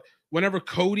competition, but whenever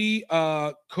Cody.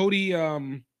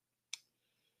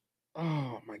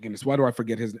 Oh my goodness, why do I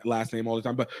forget his last name all the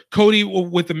time? But Cody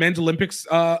with the men's Olympics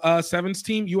sevens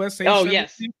team, USA.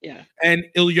 Team, and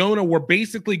Ilyona were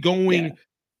basically going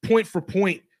point for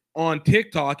point on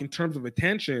TikTok in terms of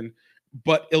attention,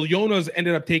 but Ilyona's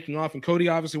ended up taking off, and Cody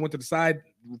obviously went to the side,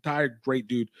 retired, great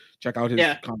dude. Check out his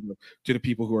convo to the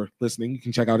people who are listening. You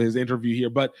can check out his interview here.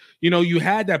 But you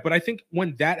had that. But I think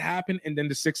when that happened, and then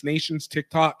the Six Nations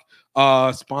TikTok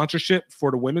sponsorship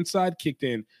for the women's side kicked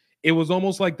in, it was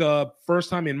almost like the first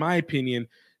time, in my opinion,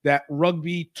 that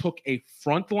rugby took a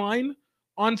front line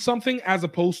on something as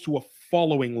opposed to a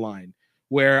following line,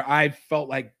 where I felt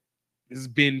like has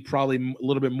been probably a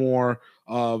little bit more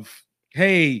of,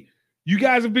 hey, you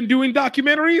guys have been doing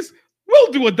documentaries?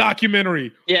 We'll do a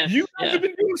documentary. You guys have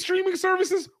been doing streaming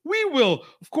services? We will.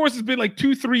 Of course, it's been like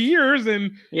 2-3 years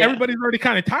and everybody's already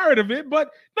kind of tired of it, but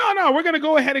no, we're going to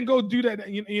go ahead and go do that.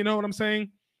 You know what I'm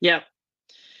saying? Yeah.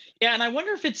 Yeah. And I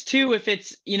wonder if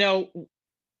it's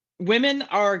women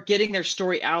are getting their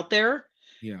story out there.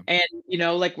 Yeah. And,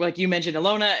 like you mentioned,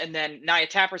 Ilona, and then Nia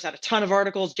Tapper's had a ton of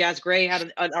articles. Jazz Gray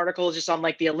had an article just on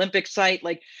like the Olympic site.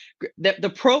 Like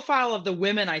the profile of the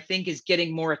women, I think, is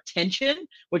getting more attention,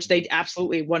 which they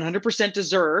absolutely 100%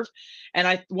 deserve. And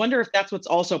I wonder if that's what's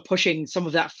also pushing some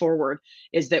of that forward,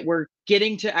 is that we're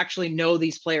getting to actually know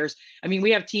these players. I mean,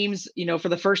 we have teams, for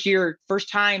the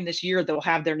first time this year, they'll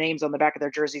have their names on the back of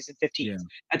their jerseys in 15s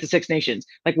at the Six Nations.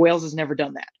 Like Wales has never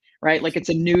done that, right? Like it's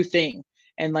a new thing.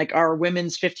 And like our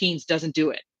women's 15s doesn't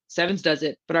do it. Sevens does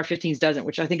it, but our 15s doesn't,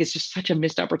 which I think is just such a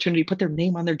missed opportunity. Put their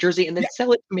name on their jersey and then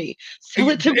sell it to me.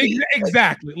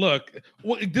 Exactly. Look,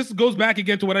 this goes back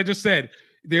again to what I just said.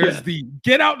 There's the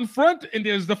get out in front and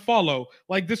there's the follow.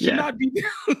 Like this should not be.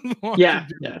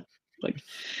 Like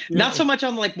not so much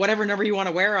on like whatever number you want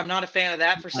to wear. I'm not a fan of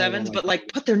that for sevens, but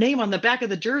like put their name on the back of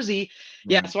the jersey.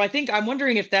 Yeah. So I'm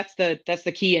wondering if that's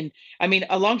the key. And I mean,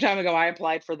 a long time ago, I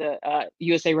applied for the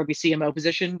USA Rugby CMO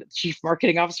position, Chief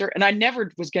Marketing Officer, and I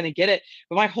never was going to get it.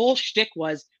 But my whole shtick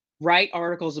was, write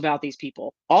articles about these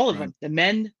people, all of them, the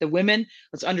men, the women.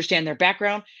 Let's understand their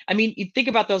background. I mean, you think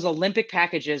about those Olympic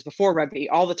packages before rugby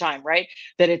all the time, right?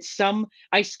 That it's some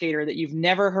ice skater that you've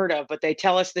never heard of, but they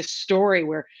tell us this story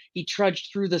where he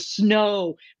trudged through the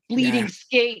snow, bleeding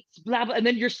skates, blah, blah. And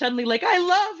then you're suddenly like, I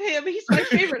love him. He's my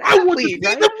favorite I want to athlete, see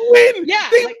right? them win. Yeah,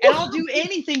 like, and I'll do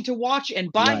anything to watch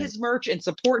and buy his merch and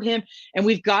support him. And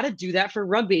we've got to do that for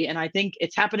rugby. And I think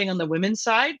it's happening on the women's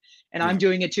side. And I'm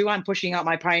doing it too. I'm pushing out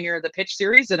my Pioneer of the Pitch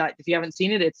series. And if you haven't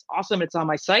seen it, it's awesome. It's on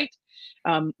my site.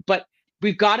 But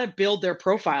we've got to build their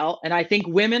profile. And I think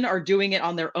women are doing it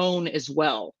on their own as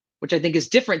well, which I think is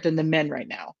different than the men right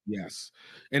now. Yes.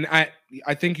 And I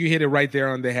think you hit it right there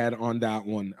on the head on that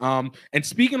one. And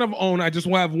speaking of own, I just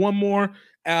want to have one more.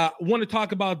 Want to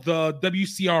talk about the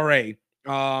WCRA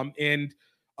and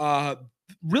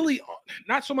really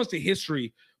not so much the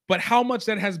history, but how much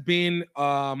that has been,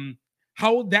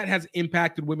 how that has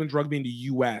impacted women's rugby in the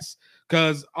U.S.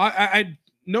 Because I've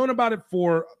known about it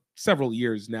for several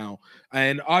years now,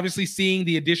 and obviously seeing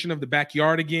the addition of the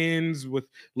Backyardigans with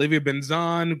Livia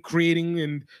Benzon creating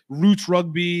and Roots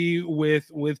Rugby with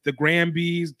the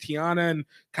Granbys, Tiana and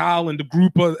Kyle and the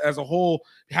group as a whole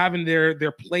having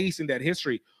their place in that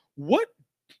history.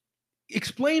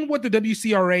 Explain what the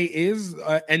WCRA is,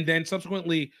 and then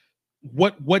subsequently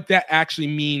what that actually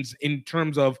means in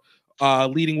terms of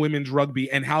leading women's rugby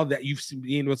and how that you've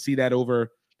been able to see that over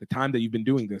the time that you've been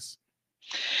doing this.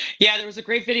 Yeah, there was a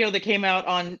great video that came out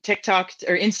on TikTok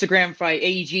or Instagram by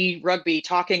AEG Rugby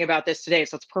talking about this today.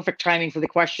 So it's perfect timing for the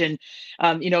question.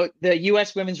 The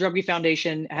U.S. Women's Rugby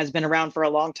Foundation has been around for a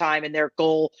long time, and their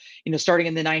goal, starting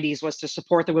in the 90s, was to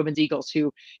support the Women's Eagles,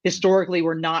 who historically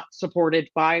were not supported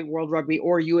by World Rugby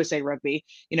or USA Rugby,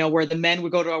 where the men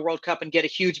would go to a World Cup and get a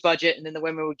huge budget, and then the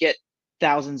women would get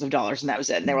thousands of dollars, and that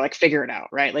was it. And they were like, figure it out,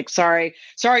 right? Like, sorry,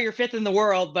 you're fifth in the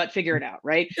world, but figure it out,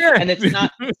 right? Yeah. And it's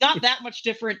not that much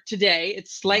different today.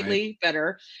 It's slightly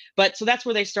better, but so that's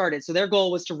where they started. So their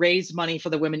goal was to raise money for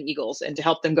the women Eagles and to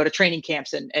help them go to training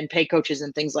camps and pay coaches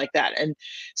and things like that. And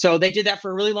so they did that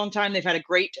for a really long time. They've had a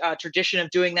great tradition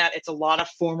of doing that. It's a lot of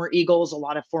former Eagles, a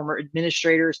lot of former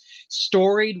administrators,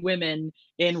 storied women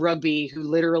in rugby who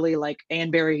literally, like Ann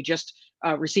Berry, just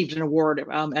received an award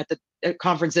at the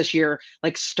conference this year,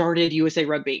 like started USA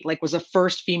Rugby, like was the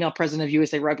first female president of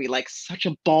USA Rugby, like such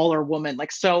a baller woman,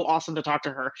 like so awesome to talk to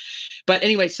her. But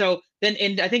anyway, so then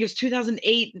I think it was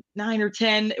 2008, 9 or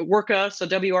 10, WRCA, so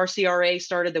WRCRA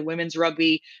started, the Women's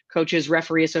Rugby Coaches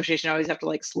Referee Association. I always have to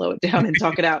like slow it down and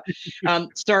talk it out.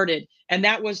 Started. And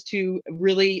that was to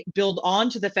really build on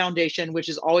to the foundation, which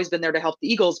has always been there to help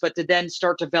the Eagles, but to then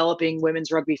start developing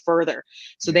women's rugby further.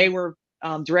 So they were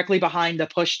directly behind the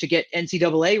push to get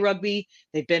NCAA rugby.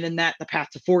 They've been in that, the Path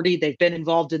to 40. They've been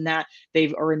involved in that.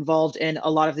 They are involved in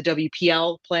a lot of the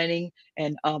WPL planning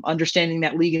and understanding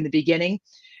that league in the beginning.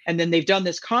 And then they've done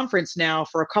this conference now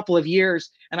for a couple of years.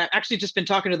 And I've actually just been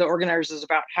talking to the organizers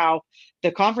about how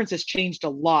the conference has changed a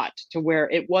lot to where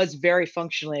it was very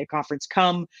functionally a conference.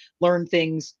 Come, learn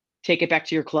things, take it back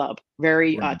to your club.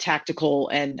 Very tactical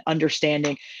and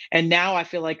understanding. And now I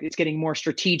feel like it's getting more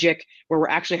strategic, where we're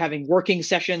actually having working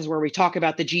sessions where we talk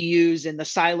about the GUs and the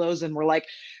silos, and we're like,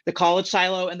 the college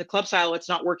silo and the club silo, it's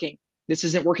not working. This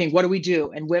isn't working. What do we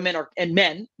do? And women and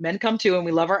men come too, and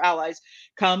we love our allies,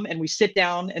 come and we sit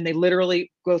down and they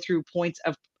literally go through points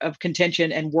of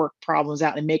contention and work problems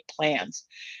out and make plans.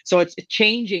 So it's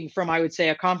changing from, I would say,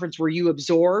 a conference where you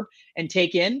absorb and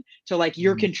take in to like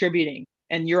you're contributing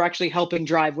and you're actually helping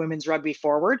drive women's rugby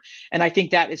forward. And I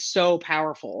think that is so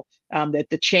powerful, that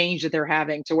the change that they're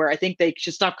having, to where I think they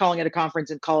should stop calling it a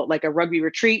conference and call it like a rugby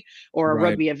retreat or a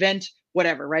rugby event,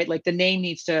 whatever, right? Like the name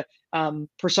needs to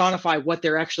personify what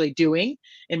they're actually doing,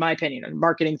 in my opinion, a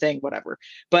marketing thing, whatever.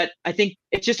 But I think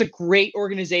it's just a great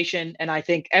organization, and I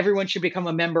think everyone should become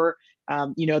a member.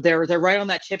 They're right on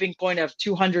that tipping point of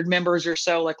 200 members or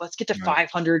so. Like, let's get to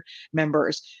 500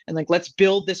 members, and like, let's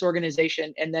build this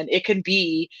organization. And then it can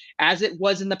be, as it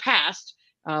was in the past,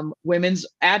 women's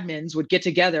admins would get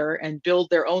together and build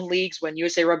their own leagues. When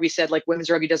USA Rugby said like women's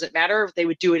rugby doesn't matter, they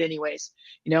would do it anyways.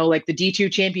 Like the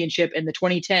D2 championship in the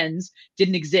 2010s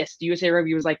didn't exist. USA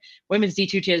Rugby was like, women's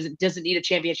D2 doesn't need a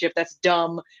championship. That's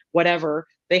dumb, whatever.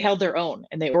 They held their own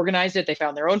and they organized it. They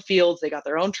found their own fields. They got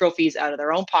their own trophies out of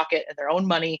their own pocket and their own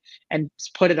money and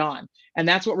put it on. And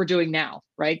that's what we're doing now,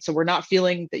 right? So we're not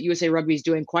feeling that USA Rugby is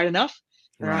doing quite enough.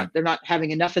 They're not having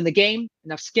enough in the game,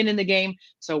 enough skin in the game.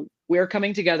 So we're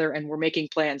coming together and we're making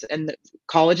plans, and the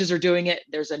colleges are doing it.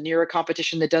 There's a NERA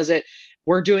competition that does it.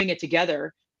 We're doing it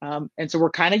together. And so we're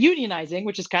kind of unionizing,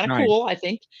 which is kind of cool, I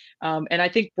think. And I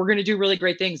think we're going to do really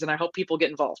great things, and I hope people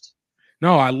get involved.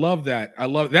 No, I love that.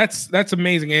 That's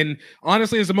amazing. And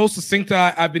honestly, it's the most succinct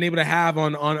I've been able to have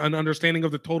on an understanding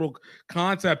of the total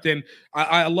concept. And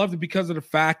I love it because of the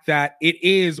fact that it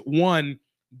is one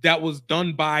that was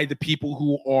done by the people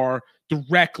who are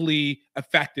directly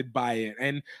affected by it.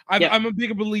 And I'm a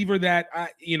big believer that,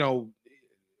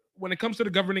 when it comes to the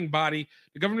governing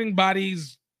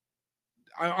bodies,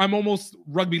 I'm almost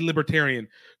rugby libertarian.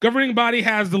 Governing body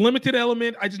has the limited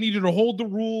element. I just need you to hold the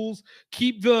rules,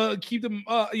 keep the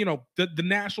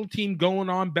national team going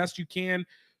on best you can.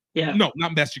 Yeah. No,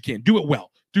 not best you can. Do it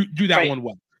well. Do that one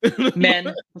well.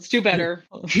 Men, let's do better.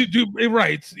 do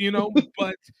right,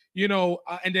 but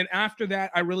and then after that,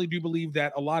 I really do believe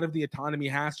that a lot of the autonomy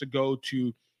has to go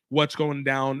to what's going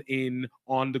down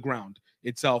on the ground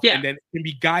itself, and then it can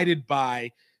be guided by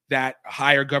that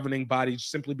higher governing body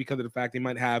simply because of the fact they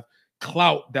might have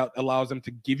clout that allows them to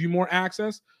give you more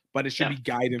access, but it should be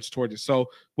guidance towards it. So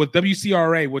with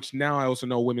WCRA, which now I also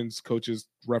know Women's Coaches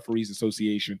Referees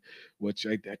Association, which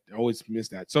I always miss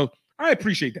that. So I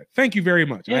appreciate that. Thank you very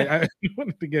much. I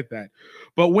wanted to get that.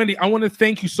 But Wendy, I want to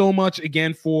thank you so much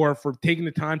again for taking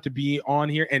the time to be on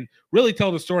here and really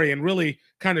tell the story and really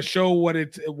kind of show what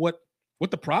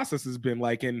the process has been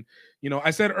like. And,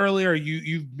 I said earlier,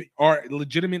 you are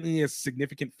legitimately a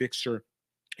significant fixture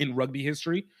in rugby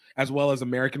history as well as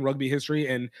American rugby history.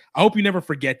 And I hope you never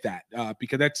forget that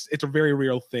because it's a very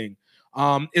real thing.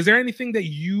 Is there anything that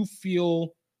you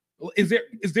feel, is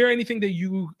there anything that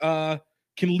you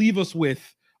can leave us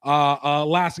with a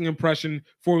lasting impression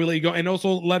before we let you go? And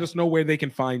also let us know where they can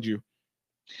find you.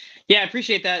 Yeah, I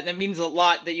appreciate that. That means a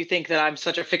lot that you think that I'm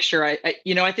such a fixture. I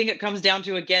think it comes down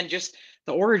to, again, just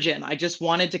the origin. I just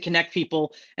wanted to connect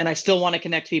people, and I still want to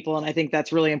connect people. And I think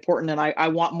that's really important. And I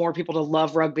want more people to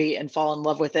love rugby and fall in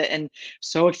love with it. And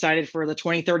so excited for the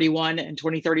 2031 and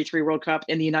 2033 World Cup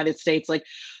in the United States. Like,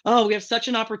 oh, we have such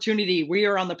an opportunity. We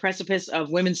are on the precipice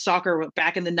of women's soccer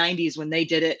back in the 90s when they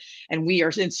did it. And we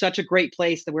are in such a great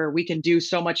place where we can do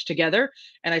so much together.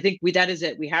 And I think that is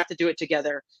it. We have to do it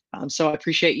together. So I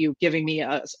appreciate you giving me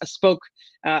an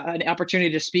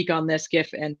opportunity to speak on this, GIF,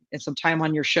 and some time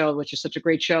on your show, which is such a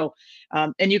great show.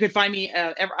 And you can find me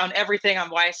on everything on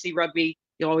YSC Rugby.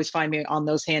 You'll always find me on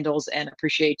those handles, and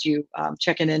appreciate you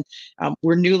checking in.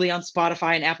 We're newly on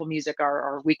Spotify and Apple Music,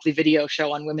 our weekly video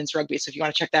show on women's rugby. So if you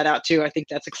want to check that out too, I think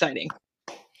that's exciting.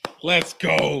 Let's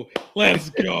go.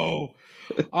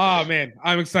 Oh, man,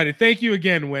 I'm excited. Thank you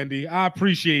again, Wendy. I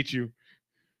appreciate you.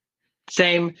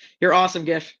 Same. You're awesome,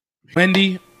 GIF.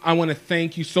 Wendy, I want to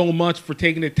thank you so much for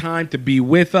taking the time to be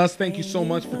with us. Thank you so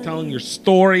much for telling your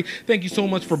story. Thank you so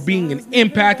much for being an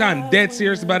impact. I'm dead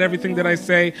serious about everything that I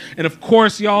say. And of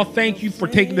course, y'all, thank you for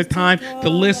taking the time to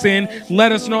listen.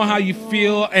 Let us know how you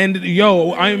feel. And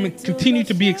I'm continue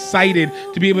to be excited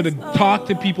to be able to talk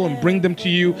to people and bring them to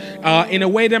you in a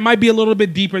way that might be a little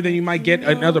bit deeper than you might get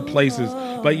in other places.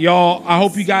 But y'all, I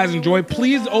hope you guys enjoy.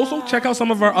 Please also check out some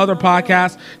of our other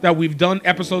podcasts that we've done,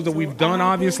 episodes that we've done.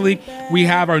 Obviously, we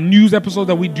have our news episode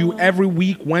that we do every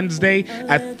week, Wednesday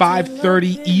at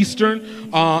 5:30 Eastern.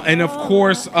 And of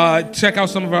course, check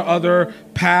out some of our other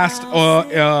past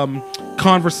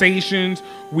conversations.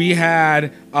 We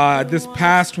had this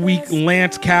past week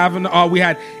Lance Kavanaugh. We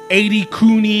had A.D.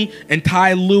 Cooney and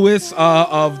Ty Lewis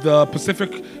of the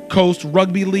Pacific Coast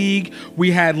Rugby League.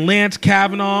 We had Lance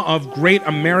Kavanaugh of Great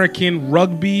American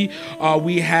Rugby.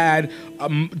 We had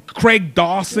Craig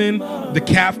Dawson, the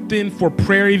captain for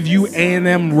Prairie View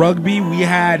A&M Rugby. We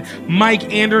had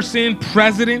Mike Anderson,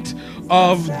 president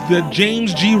of the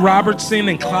James G. Robertson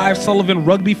and Clive Sullivan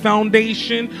Rugby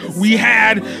Foundation. We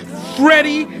had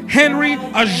Freddie Henry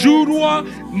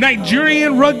Ajudwa,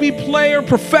 Nigerian rugby player,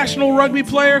 professional rugby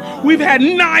player. We've had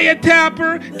Naya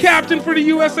Tapper, captain for the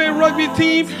USA Rugby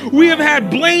team. We have had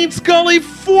Blaine Scully,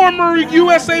 former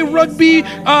USA Rugby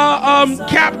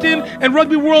captain and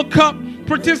Rugby World Cup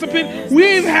participant.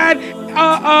 We've had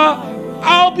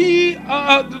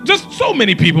just so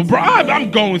many people, bro.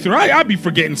 I'm going through. I'll be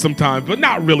forgetting sometimes, but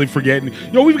not really forgetting.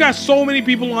 We've got so many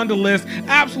people on the list.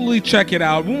 Absolutely check it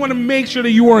out. We want to make sure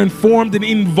that you are informed and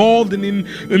involved and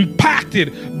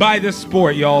impacted by this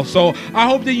sport, y'all. So I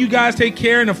hope that you guys take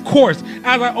care. And of course,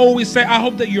 as I always say, I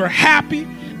hope that you're happy.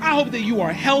 I hope that you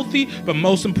are healthy. But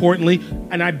most importantly,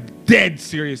 and I dead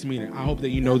serious mean it, I hope that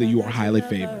you know that you are highly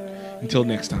favored. Until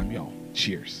next time, y'all.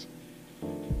 Cheers.